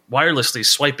 like wirelessly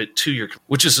swipe it to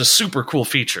which is a super cool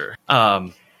feature.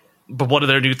 But one of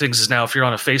their new things is now if you're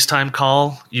on a FaceTime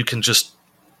call, you can just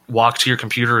walk to your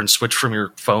computer and switch from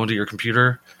your phone to your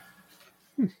computer.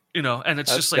 And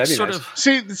it's just like sort of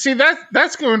see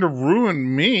that's going to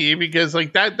ruin me because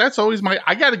like that's always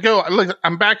I gotta go. Look,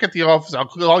 I'm back at the office. I'll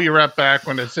call you right back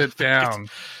when I sit down.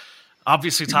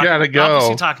 Obviously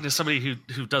talking to somebody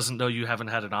who doesn't know you haven't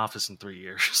had an office in 3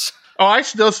 years. Oh, I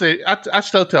still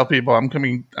tell people I'm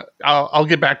coming. I'll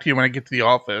get back to you when I get to the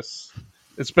office.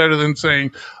 It's better than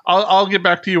saying I'll get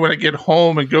back to you when I get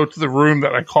home and go to the room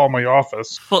that I call my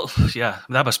office. Well, yeah,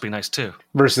 that must be nice too.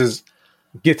 Versus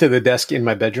get to the desk in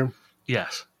my bedroom.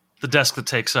 Yes, the desk that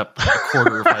takes up a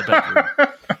quarter of my bedroom.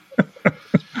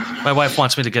 My wife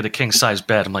wants me to get a king size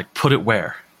bed. I'm like, put it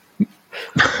where?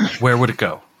 Where would it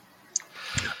go?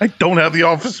 I don't have the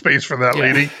office space for that,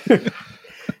 lady.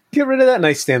 Get rid of that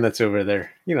nightstand that's over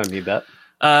there. You don't need that.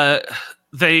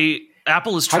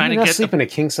 Apple is trying to get sleep in a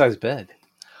king size bed.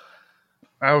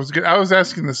 I was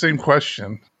asking the same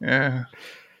question. Yeah.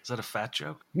 Is that a fat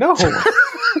joke? No. I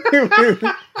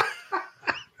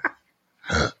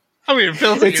mean, it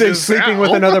feels like it's a sleeping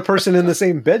with another person in the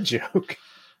same bed joke.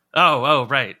 Oh,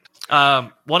 right.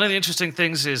 One of the interesting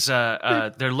things is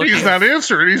they're looking. He's not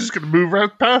answering. He's just going to move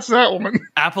right past that one.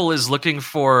 Apple is looking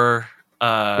for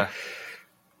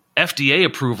FDA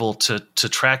approval to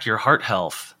track your heart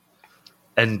health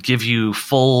and give you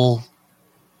full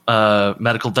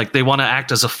medical. Like they want to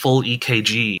act as a full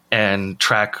EKG and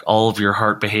track all of your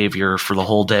heart behavior for the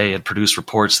whole day and produce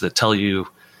reports that tell you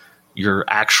your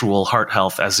actual heart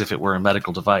health as if it were a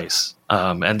medical device.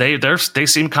 And they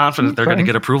seem confident they're going to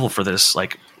get approval for this,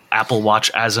 like Apple Watch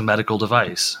as a medical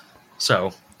device.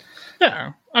 So,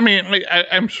 yeah, I mean, like,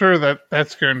 I'm sure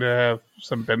that's going to have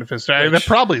some benefits. They're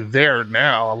probably there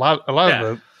now. A lot of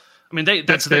the. I mean, they have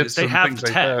the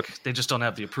tech. Like they just don't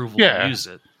have the approval to use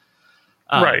it.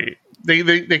 Right.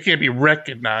 They can't be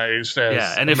recognized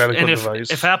as a medical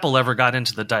device. If Apple ever got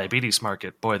into the diabetes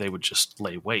market, boy, they would just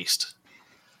lay waste.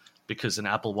 Because an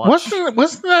Apple Watch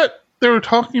wasn't that they were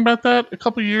talking about that a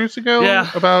couple of years ago?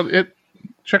 Yeah. About it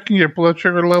checking your blood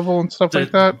sugar level and stuff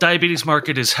like that. The diabetes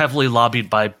market is heavily lobbied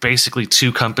by basically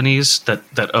two companies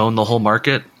that own the whole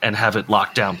market and have it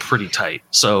locked down pretty tight.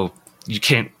 So you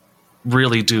can't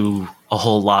really do a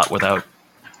whole lot without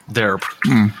their.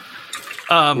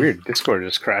 Weird. Discord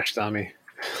just crashed on me.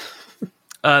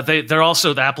 They're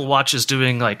also, the Apple Watch is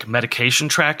doing like medication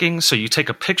tracking. So you take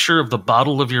a picture of the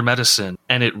bottle of your medicine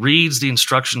and it reads the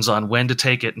instructions on when to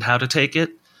take it and how to take it.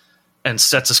 and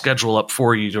sets a schedule up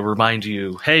for you to remind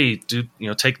you, hey, dude,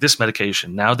 take this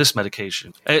medication, now this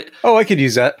medication. I could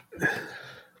use that.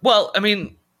 Well, I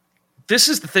mean, this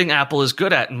is the thing Apple is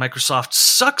good at and Microsoft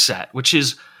sucks at, which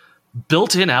is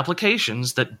built-in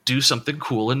applications that do something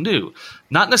cool and new.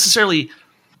 Not necessarily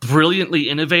brilliantly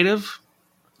innovative,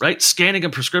 right? Scanning a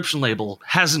prescription label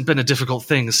hasn't been a difficult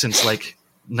thing since like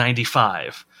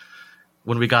 95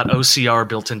 when we got OCR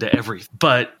built into everything.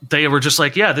 But they were just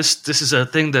like, yeah, this is a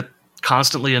thing that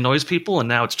constantly annoys people, and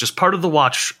now it's just part of the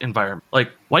watch environment.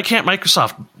 Like, why can't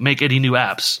Microsoft make any new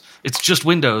apps? It's just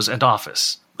Windows and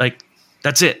Office. Like,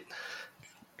 that's it.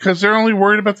 Because they're only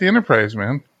worried about the enterprise,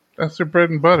 man. That's their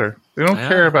bread and butter. They don't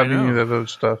care about any of that other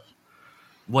stuff.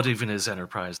 What even is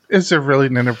enterprise? Is there really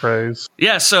an enterprise?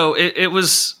 Yeah, so it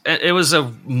was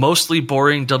a mostly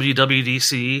boring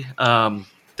WWDC.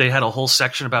 They had a whole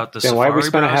section about the then Safari why we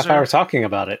spent browser. a half hour talking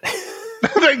about it?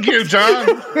 Thank you,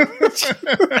 John.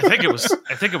 I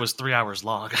think it was 3 hours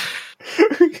long.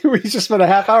 We just spent a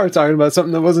half hour talking about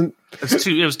something that wasn't.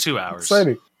 It was 2 hours.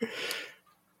 Exciting.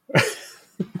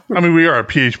 I mean, we are a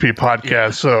PHP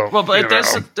podcast, so well, but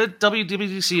the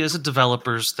WWDC is a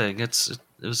developers thing.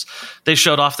 They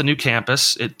showed off the new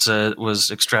campus. It was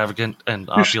extravagant and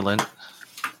opulent.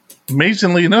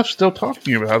 Amazingly enough, still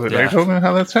talking about it. Yeah. I don't know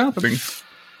how that's happening.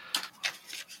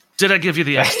 Did I give you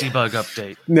the Xdebug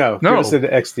update? No. Give us the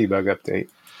Xdebug update.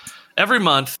 Every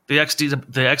month, the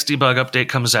Xdebug update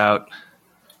comes out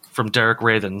from Derek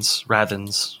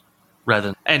Rathens.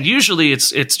 And usually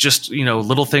it's just,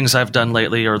 little things I've done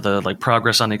lately or the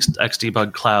progress on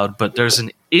Xdebug Cloud, but there's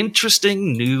an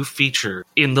interesting new feature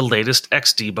in the latest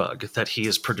Xdebug that he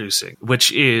is producing,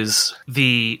 which is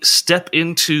the step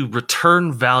into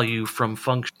return value from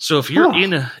function. So if you're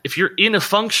in a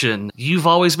function, you've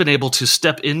always been able to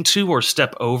step into or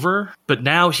step over, but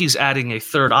now he's adding a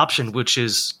third option, which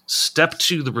is step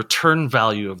to the return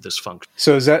value of this function.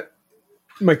 So is that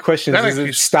my question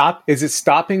is it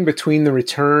stopping between the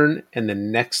return and the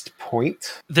next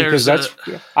point? Because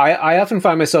I often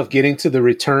find myself getting to the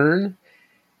return,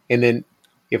 and then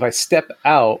if I step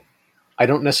out, I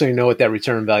don't necessarily know what that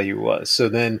return value was. So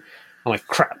then I'm like,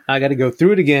 crap, I got to go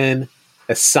through it again,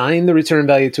 assign the return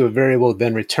value to a variable,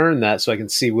 then return that so I can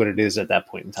see what it is at that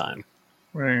point in time.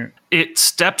 Right. It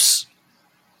steps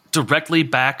directly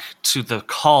back to the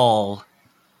call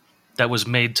that was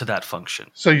made to that function.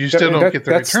 So you still don't get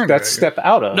the return value. That's step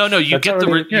out of. No, you get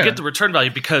the return value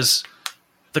because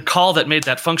the call that made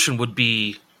that function would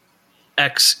be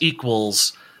X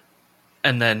equals,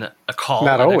 and then a call.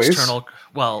 Not always. External.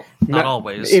 Well, not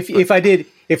always. If I do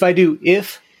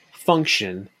if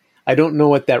function, I don't know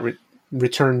what that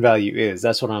return value is.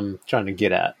 That's what I'm trying to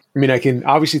get at. I mean, I can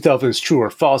obviously tell if it's true or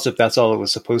false if that's all it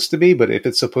was supposed to be. But if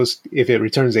it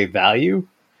returns a value,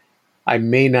 I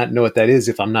may not know what that is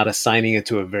if I'm not assigning it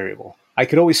to a variable. I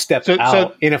could always step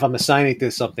out, and if I'm assigning it to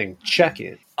something, check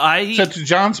it. So to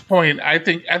John's point, I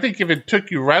think if it took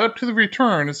you right up to the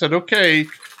return and said, okay,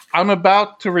 I'm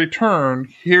about to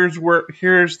return, here's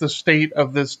the state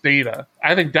of this data,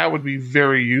 I think that would be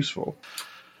very useful.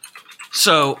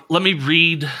 So let me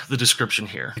read the description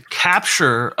here.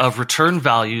 Capture of return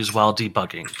values while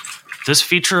debugging. This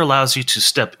feature allows you to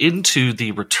step into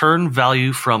the return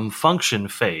value from function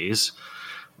phase,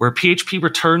 where PHP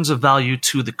returns a value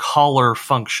to the caller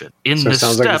function. In this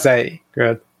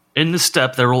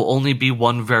step, there will only be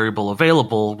one variable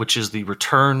available, which is the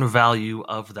return value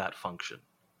of that function.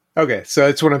 Okay, so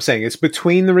that's what I'm saying. It's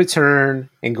between the return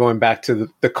and going back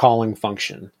to the calling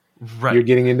function. Right. You're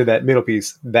getting into that middle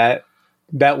piece. That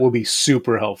will be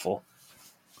super helpful.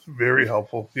 Very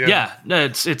helpful. Yeah. Yeah. No,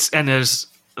 it's and there's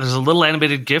a little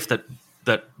animated GIF that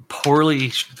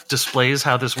poorly displays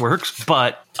how this works,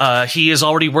 but he is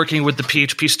already working with the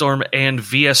PHP Storm and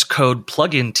VS Code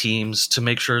plugin teams to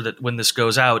make sure that when this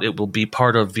goes out, it will be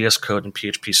part of VS Code and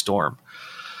PHP Storm.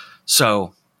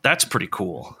 So that's pretty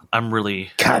cool. I'm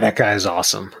really... God, that guy is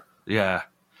awesome. Yeah.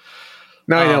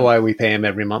 Now I know why we pay him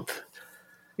every month.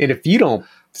 And if you don't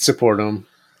support him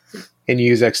and you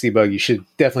use Xdebug, you should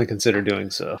definitely consider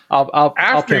doing so. I'll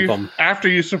pimp him. After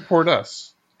you support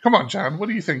us. Come on, John. What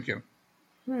are you thinking?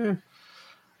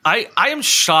 I am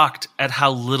shocked at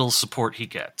how little support he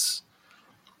gets.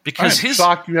 Because I'm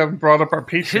shocked you haven't brought up our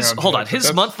Patreon.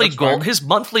 His monthly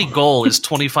goal is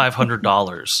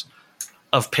 $2,500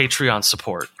 of Patreon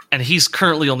support, and he's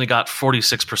currently only got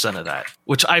 46% of that,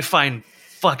 which I find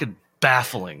fucking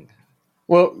baffling.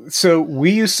 Well, so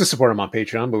we used to support him on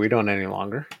Patreon, but we don't any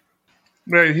longer.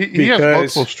 Right, he has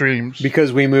multiple streams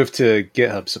because we moved to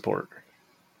GitHub support.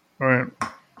 Right.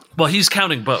 Well, he's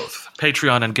counting both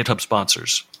Patreon and GitHub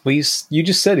sponsors. Well, you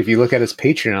just said if you look at his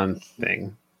Patreon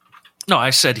thing, No,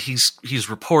 I said he's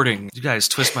reporting. You guys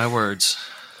twist my words.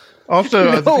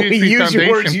 Also, the PHP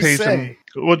Foundation pays say.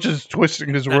 him, which is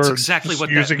twisting his words. That's exactly what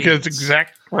using that means. his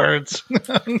exact words.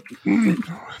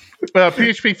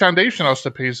 PHP Foundation also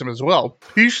pays him as well.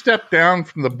 He stepped down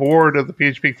from the board of the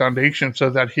PHP Foundation so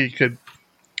that he could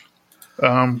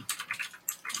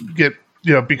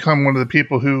become one of the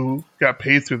people who got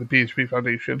paid through the PHP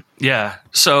Foundation. Yeah.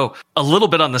 So a little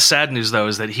bit on the sad news, though,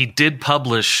 is that he did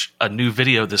publish a new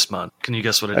video this month. Can you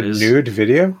guess what it is? A nude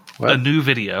video? What? A new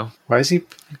video. Why is he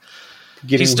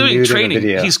getting He's doing nude training. in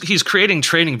a video? He's creating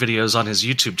training videos on his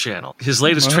YouTube channel. His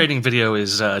latest training video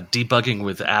is debugging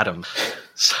with Adam.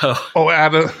 So,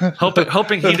 Adam.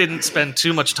 hoping he didn't spend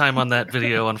too much time on that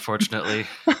video, unfortunately.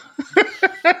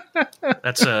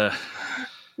 That's a...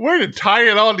 Way to tie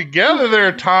it all together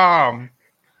there, Tom.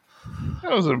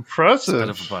 That was impressive. It's a bit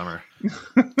of a bummer.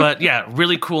 But yeah,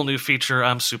 really cool new feature.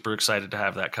 I'm super excited to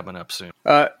have that coming up soon.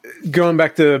 Going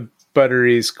back to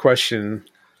Buttery's question,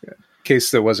 in case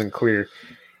that wasn't clear,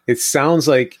 it sounds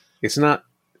like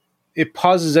it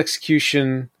pauses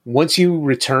execution once you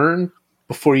return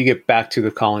before you get back to the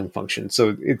calling function.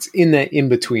 So it's in that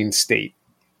in-between state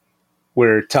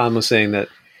where Tom was saying that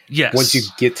yes. Once you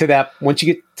get to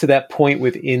that point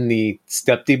within the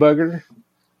step debugger,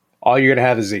 all you're going to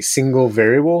have is a single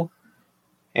variable,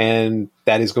 and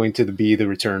that is going to be the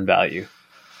return value.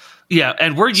 Yeah,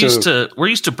 and we're used to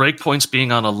breakpoints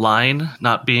being on a line,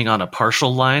 not being on a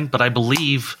partial line. But I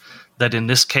believe that in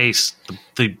this case,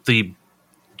 the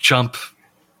jump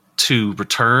to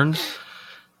return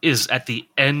is at the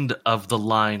end of the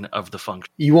line of the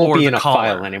function. You won't be in a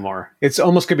caller. file anymore. It's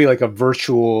almost going to be like a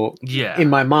virtual,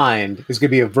 in my mind, it's going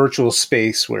to be a virtual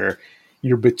space where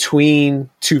you're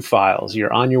between two files.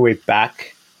 You're on your way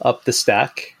back up the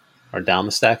stack or down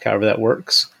the stack, however that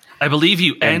works. I believe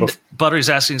you Buttery's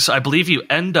asking, so I believe you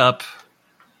end up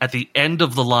at the end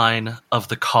of the line of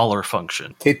the caller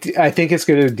function. I think it's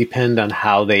going to depend on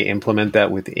how they implement that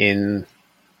within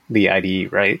the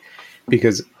IDE, right?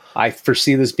 Because I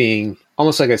foresee this being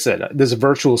almost like I said, there's a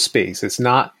virtual space. It's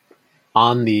not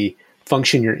on the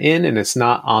function you're in, and it's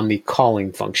not on the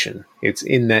calling function. It's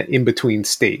in that in-between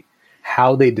state.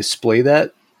 How they display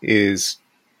that is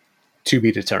to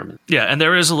be determined. Yeah, and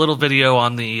there is a little video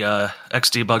on the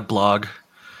Xdebug blog.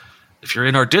 If you're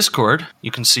in our Discord,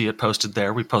 you can see it posted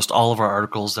there. We post all of our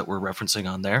articles that we're referencing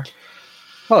on there.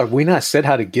 Oh, have we not said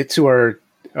how to get to our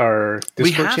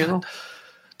Discord channel?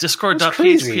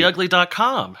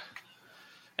 Discord.phpugly.com.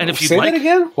 And if you'd say like, that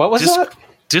again? What was that?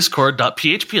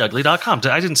 Discord.phpugly.com.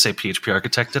 I didn't say PHP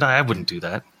Architect, did I? I wouldn't do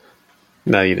that.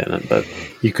 No, you didn't, but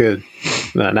you could.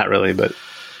 No, not really, but.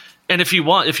 And if you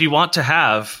want to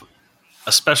have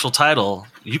a special title,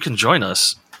 you can join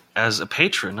us as a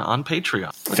patron on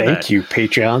Patreon. Thank you,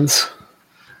 Patreons.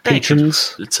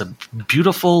 Patrons. It's a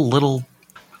beautiful little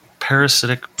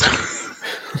parasitic.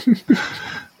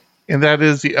 And that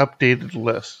is the updated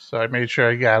list. So I made sure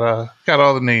I got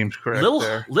all the names correct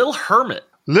there. Little Hermit.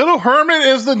 Little Hermit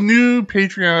is the new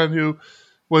Patreon who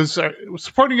was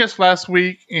supporting us last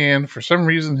week, and for some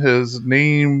reason his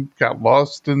name got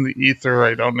lost in the ether.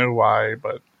 I don't know why,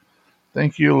 but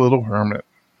thank you, Little Hermit.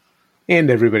 And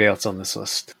everybody else on this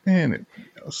list. And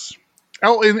everybody else.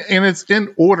 Oh, and it's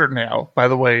in order now, by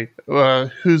the way,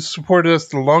 who's supported us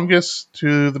the longest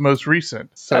to the most recent.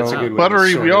 So that's a good way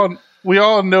Buttery, to we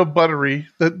all know Buttery.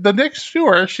 The next two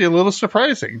are actually a little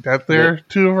surprising that they're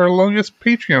two of our longest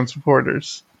Patreon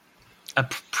supporters.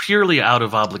 Purely out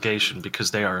of obligation because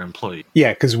they are employees.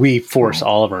 Yeah, because we force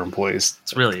all of our employees.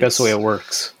 That's the way it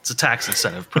works. It's a tax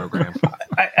incentive program.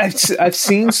 I've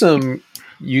seen some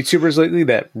YouTubers lately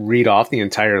that read off the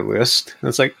entire list. And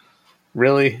it's like,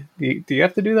 really? Do you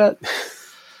have to do that?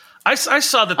 I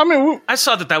saw that. I mean, I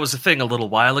saw that was a thing a little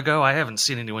while ago. I haven't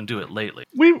seen anyone do it lately.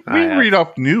 We read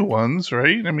off new ones,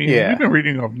 right? I mean, we've been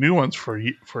reading off new ones for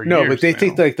years. No, but they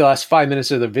take like the last 5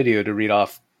 minutes of the video to read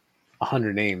off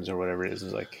 100 names or whatever it is.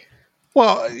 It's like,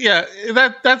 well, yeah,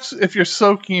 that's if you're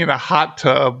soaking in a hot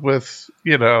tub with a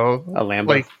Lambo,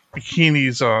 like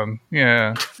bikinis on,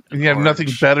 and you have nothing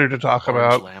better to talk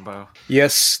about. Lambo.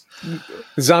 Yes,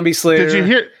 Zombie Slayer. Did you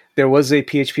hear? There was a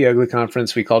PHP Ugly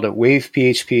conference. We called it Wave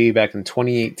PHP back in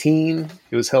 2018.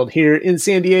 It was held here in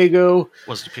San Diego.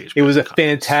 It was a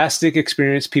fantastic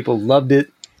experience. People loved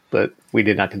it, but we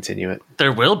did not continue it.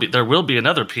 There will be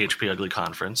another PHP Ugly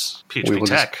conference. PHP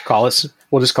Tech.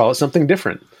 We'll just call it something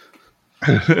different.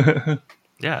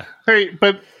 Yeah. Hey,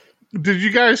 but did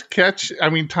you guys catch? I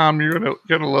mean, Tom, you're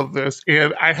gonna love this,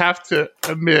 and I have to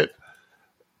admit,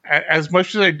 as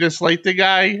much as I dislike the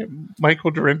guy,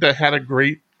 Michael Dorinda had a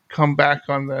great comeback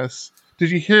on this.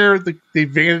 Did you hear the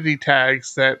vanity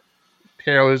tags that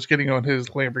Taylor's getting on his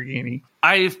Lamborghini.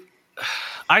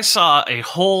 I saw a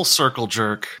whole circle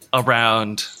jerk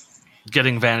around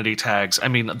getting vanity tags. I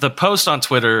mean, the post on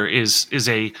Twitter is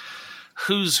a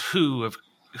who's who of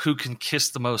who can kiss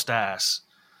the most ass.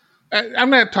 I'm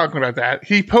not talking about that.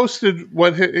 He posted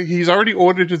what he's already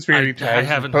ordered his vanity tags. I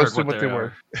haven't heard what they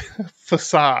were.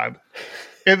 Facade.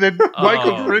 And then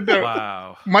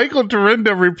Wow. Michael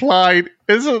Dorinda replied,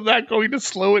 "Isn't that going to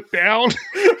slow it down?"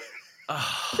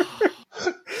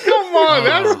 Come on,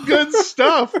 that's good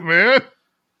stuff, man.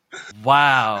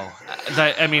 Wow.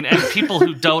 And people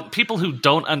who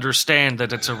don't understand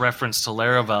that it's a reference to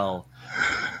Laravel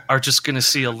are just going to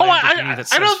see a Lamborghini that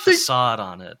says Facade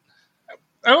on it.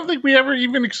 I don't think we ever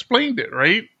even explained it,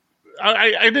 right?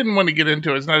 I didn't want to get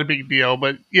into it. It's not a big deal,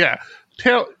 but yeah.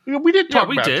 We did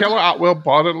talk about it. Taylor Otwell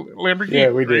bought a Lamborghini.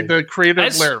 Yeah, we did. The creator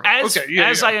of Laravel.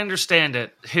 As I understand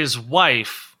it, his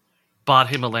wife bought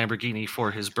him a Lamborghini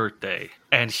for his birthday,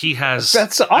 and he has.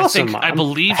 That's awesome. I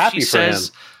believe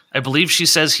she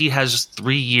says he has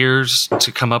 3 years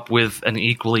to come up with an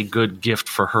equally good gift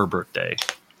for her birthday.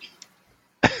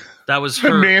 That was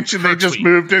the mansion they just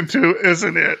moved into,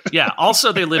 isn't it? Yeah.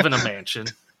 Also, they live in a mansion.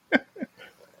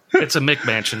 It's a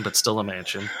McMansion, but still a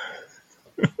mansion.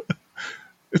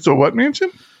 It's a what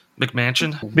mansion?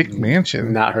 McMansion. McMansion.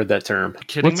 Not heard that term.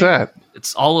 What's that?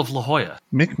 It's all of La Jolla.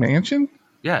 McMansion?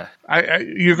 Yeah.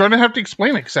 You're going to have to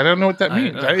explain it because I don't know what that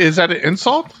means. Is that an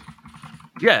insult?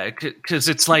 Yeah, because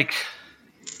it's like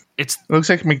it looks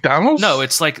like McDonald's. No,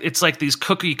 it's like these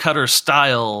cookie cutter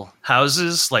style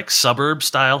houses, like suburb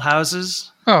style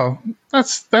houses. Oh,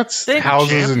 that's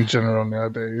houses in general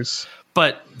nowadays.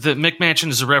 But the McMansion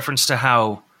is a reference to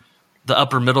how the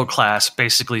upper middle class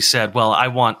basically said, well, I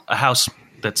want a house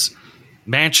that's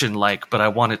mansion-like, but I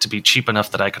want it to be cheap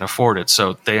enough that I can afford it.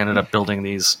 So they ended up building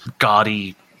these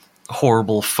gaudy,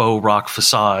 horrible faux rock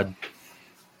facade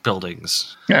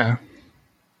buildings. Yeah.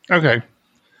 Okay.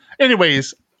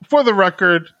 Anyways, for the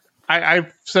record,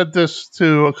 I've said this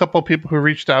to a couple of people who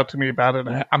reached out to me about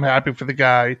it. I'm happy for the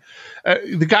guy.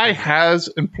 The guy has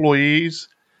employees.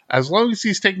 As long as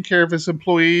he's taking care of his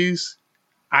employees,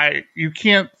 you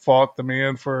can't fault the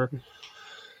man for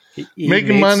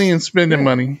making money and spending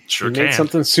money. Sure he made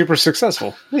something super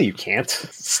successful. No, you can't.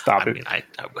 Stop it.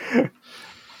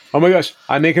 Oh my gosh,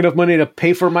 I make enough money to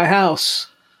pay for my house.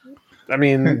 I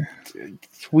mean,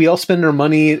 we all spend our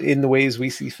money in the ways we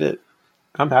see fit.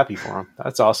 I'm happy for him.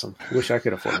 That's awesome. I wish I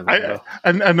could afford it.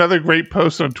 Another great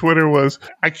post on Twitter was,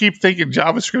 I keep thinking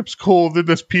JavaScript's cool, then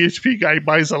this PHP guy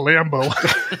buys a Lambo.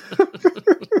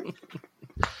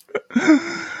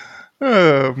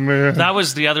 Oh man, that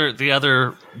was the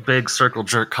other big circle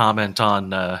jerk comment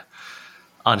on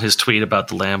his tweet about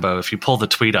the Lambo. If you pull the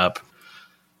tweet up,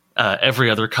 every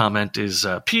other comment is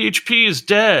PHP is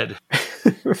dead.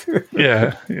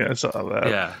 yeah, I saw that.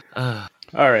 Yeah.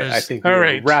 All right, I think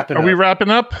we're wrapping up. Are we wrapping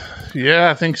up? Yeah,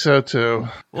 I think so too.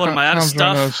 What, am I out of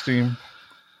stuff? Steam?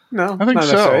 No, I think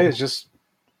so. It's just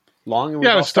long. And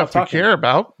yeah, stuff to care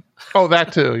about. Oh,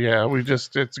 that too. Yeah,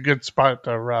 it's a good spot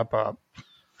to wrap up.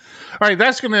 All right,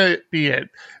 that's going to be it.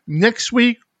 Next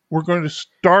week, we're going to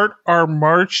start our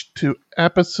march to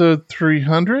episode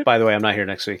 300. By the way, I'm not here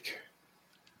next week.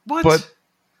 What? But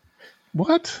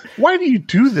what? Why do you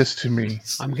do this to me?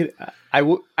 I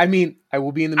will be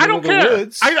in the middle of the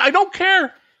woods. I don't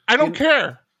care. I don't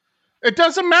care. It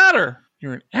doesn't matter.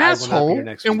 You're an asshole,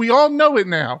 and we all know it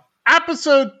now.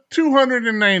 Episode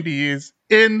 290 is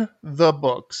in the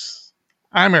books.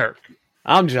 I'm Eric.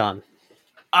 I'm John.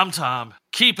 I'm Tom.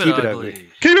 Keep it ugly.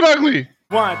 Keep it ugly.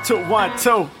 1, 2, 1,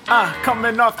 2.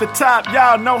 Coming off the top,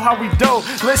 y'all know how we do.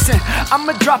 Listen,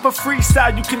 I'ma drop a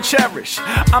freestyle you can cherish.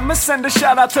 I'ma send a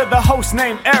shout out to the host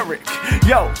named Eric.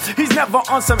 Yo, he's never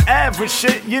on some average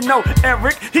shit. You know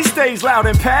Eric, he stays loud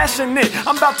and passionate.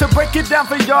 I'm about to break it down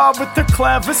for y'all with the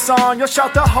clever song. Yo,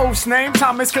 shout the host named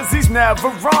Thomas, cause he's never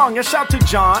wrong. Yo, shout to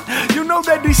John, you know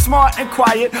that he's smart and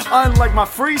quiet, unlike my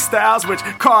freestyles, which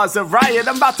cause a riot.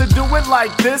 I'm about to do it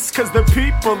like this, cause the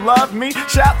people love me.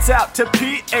 Shouts out to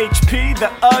PHP,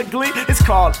 the ugly. It's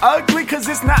called ugly cause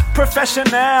it's not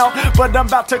professional, but I'm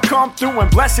about to come through and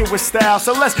bless it with style.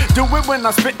 So let's do it when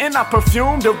I'm spitting, I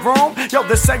perfume the room. Yo,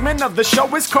 the segment of the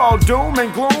show is called Doom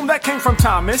and Gloom. That came from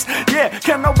Thomas. Yeah,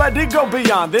 can nobody go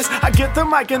beyond this? I get the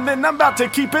mic and then I'm about to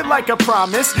keep it like a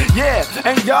promise. Yeah,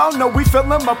 and y'all know we fill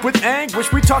them up with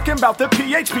anguish. We talking about the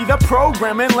PHP, the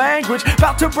programming language.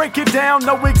 About to break it down,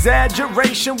 no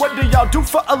exaggeration. What do y'all do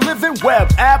for a living?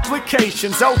 Web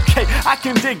applications. Okay, I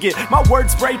can dig it. My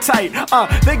words spray tight.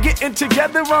 They getting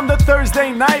together on the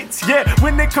Thursday nights. Yeah,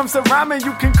 when it comes to rhyming,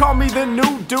 you can call me the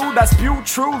new dude. I spew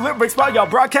true lyrics while y'all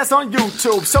broadcast on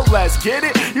YouTube. So let's get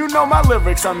it. You know my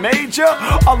lyrics are major.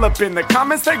 All up in the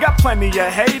comments, they got plenty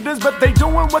of haters, but they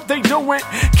doing what they doing.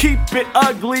 Keep it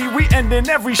ugly. We ending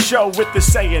every show with the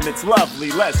saying it's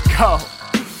lovely. Let's go.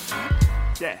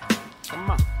 Yeah,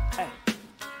 come on.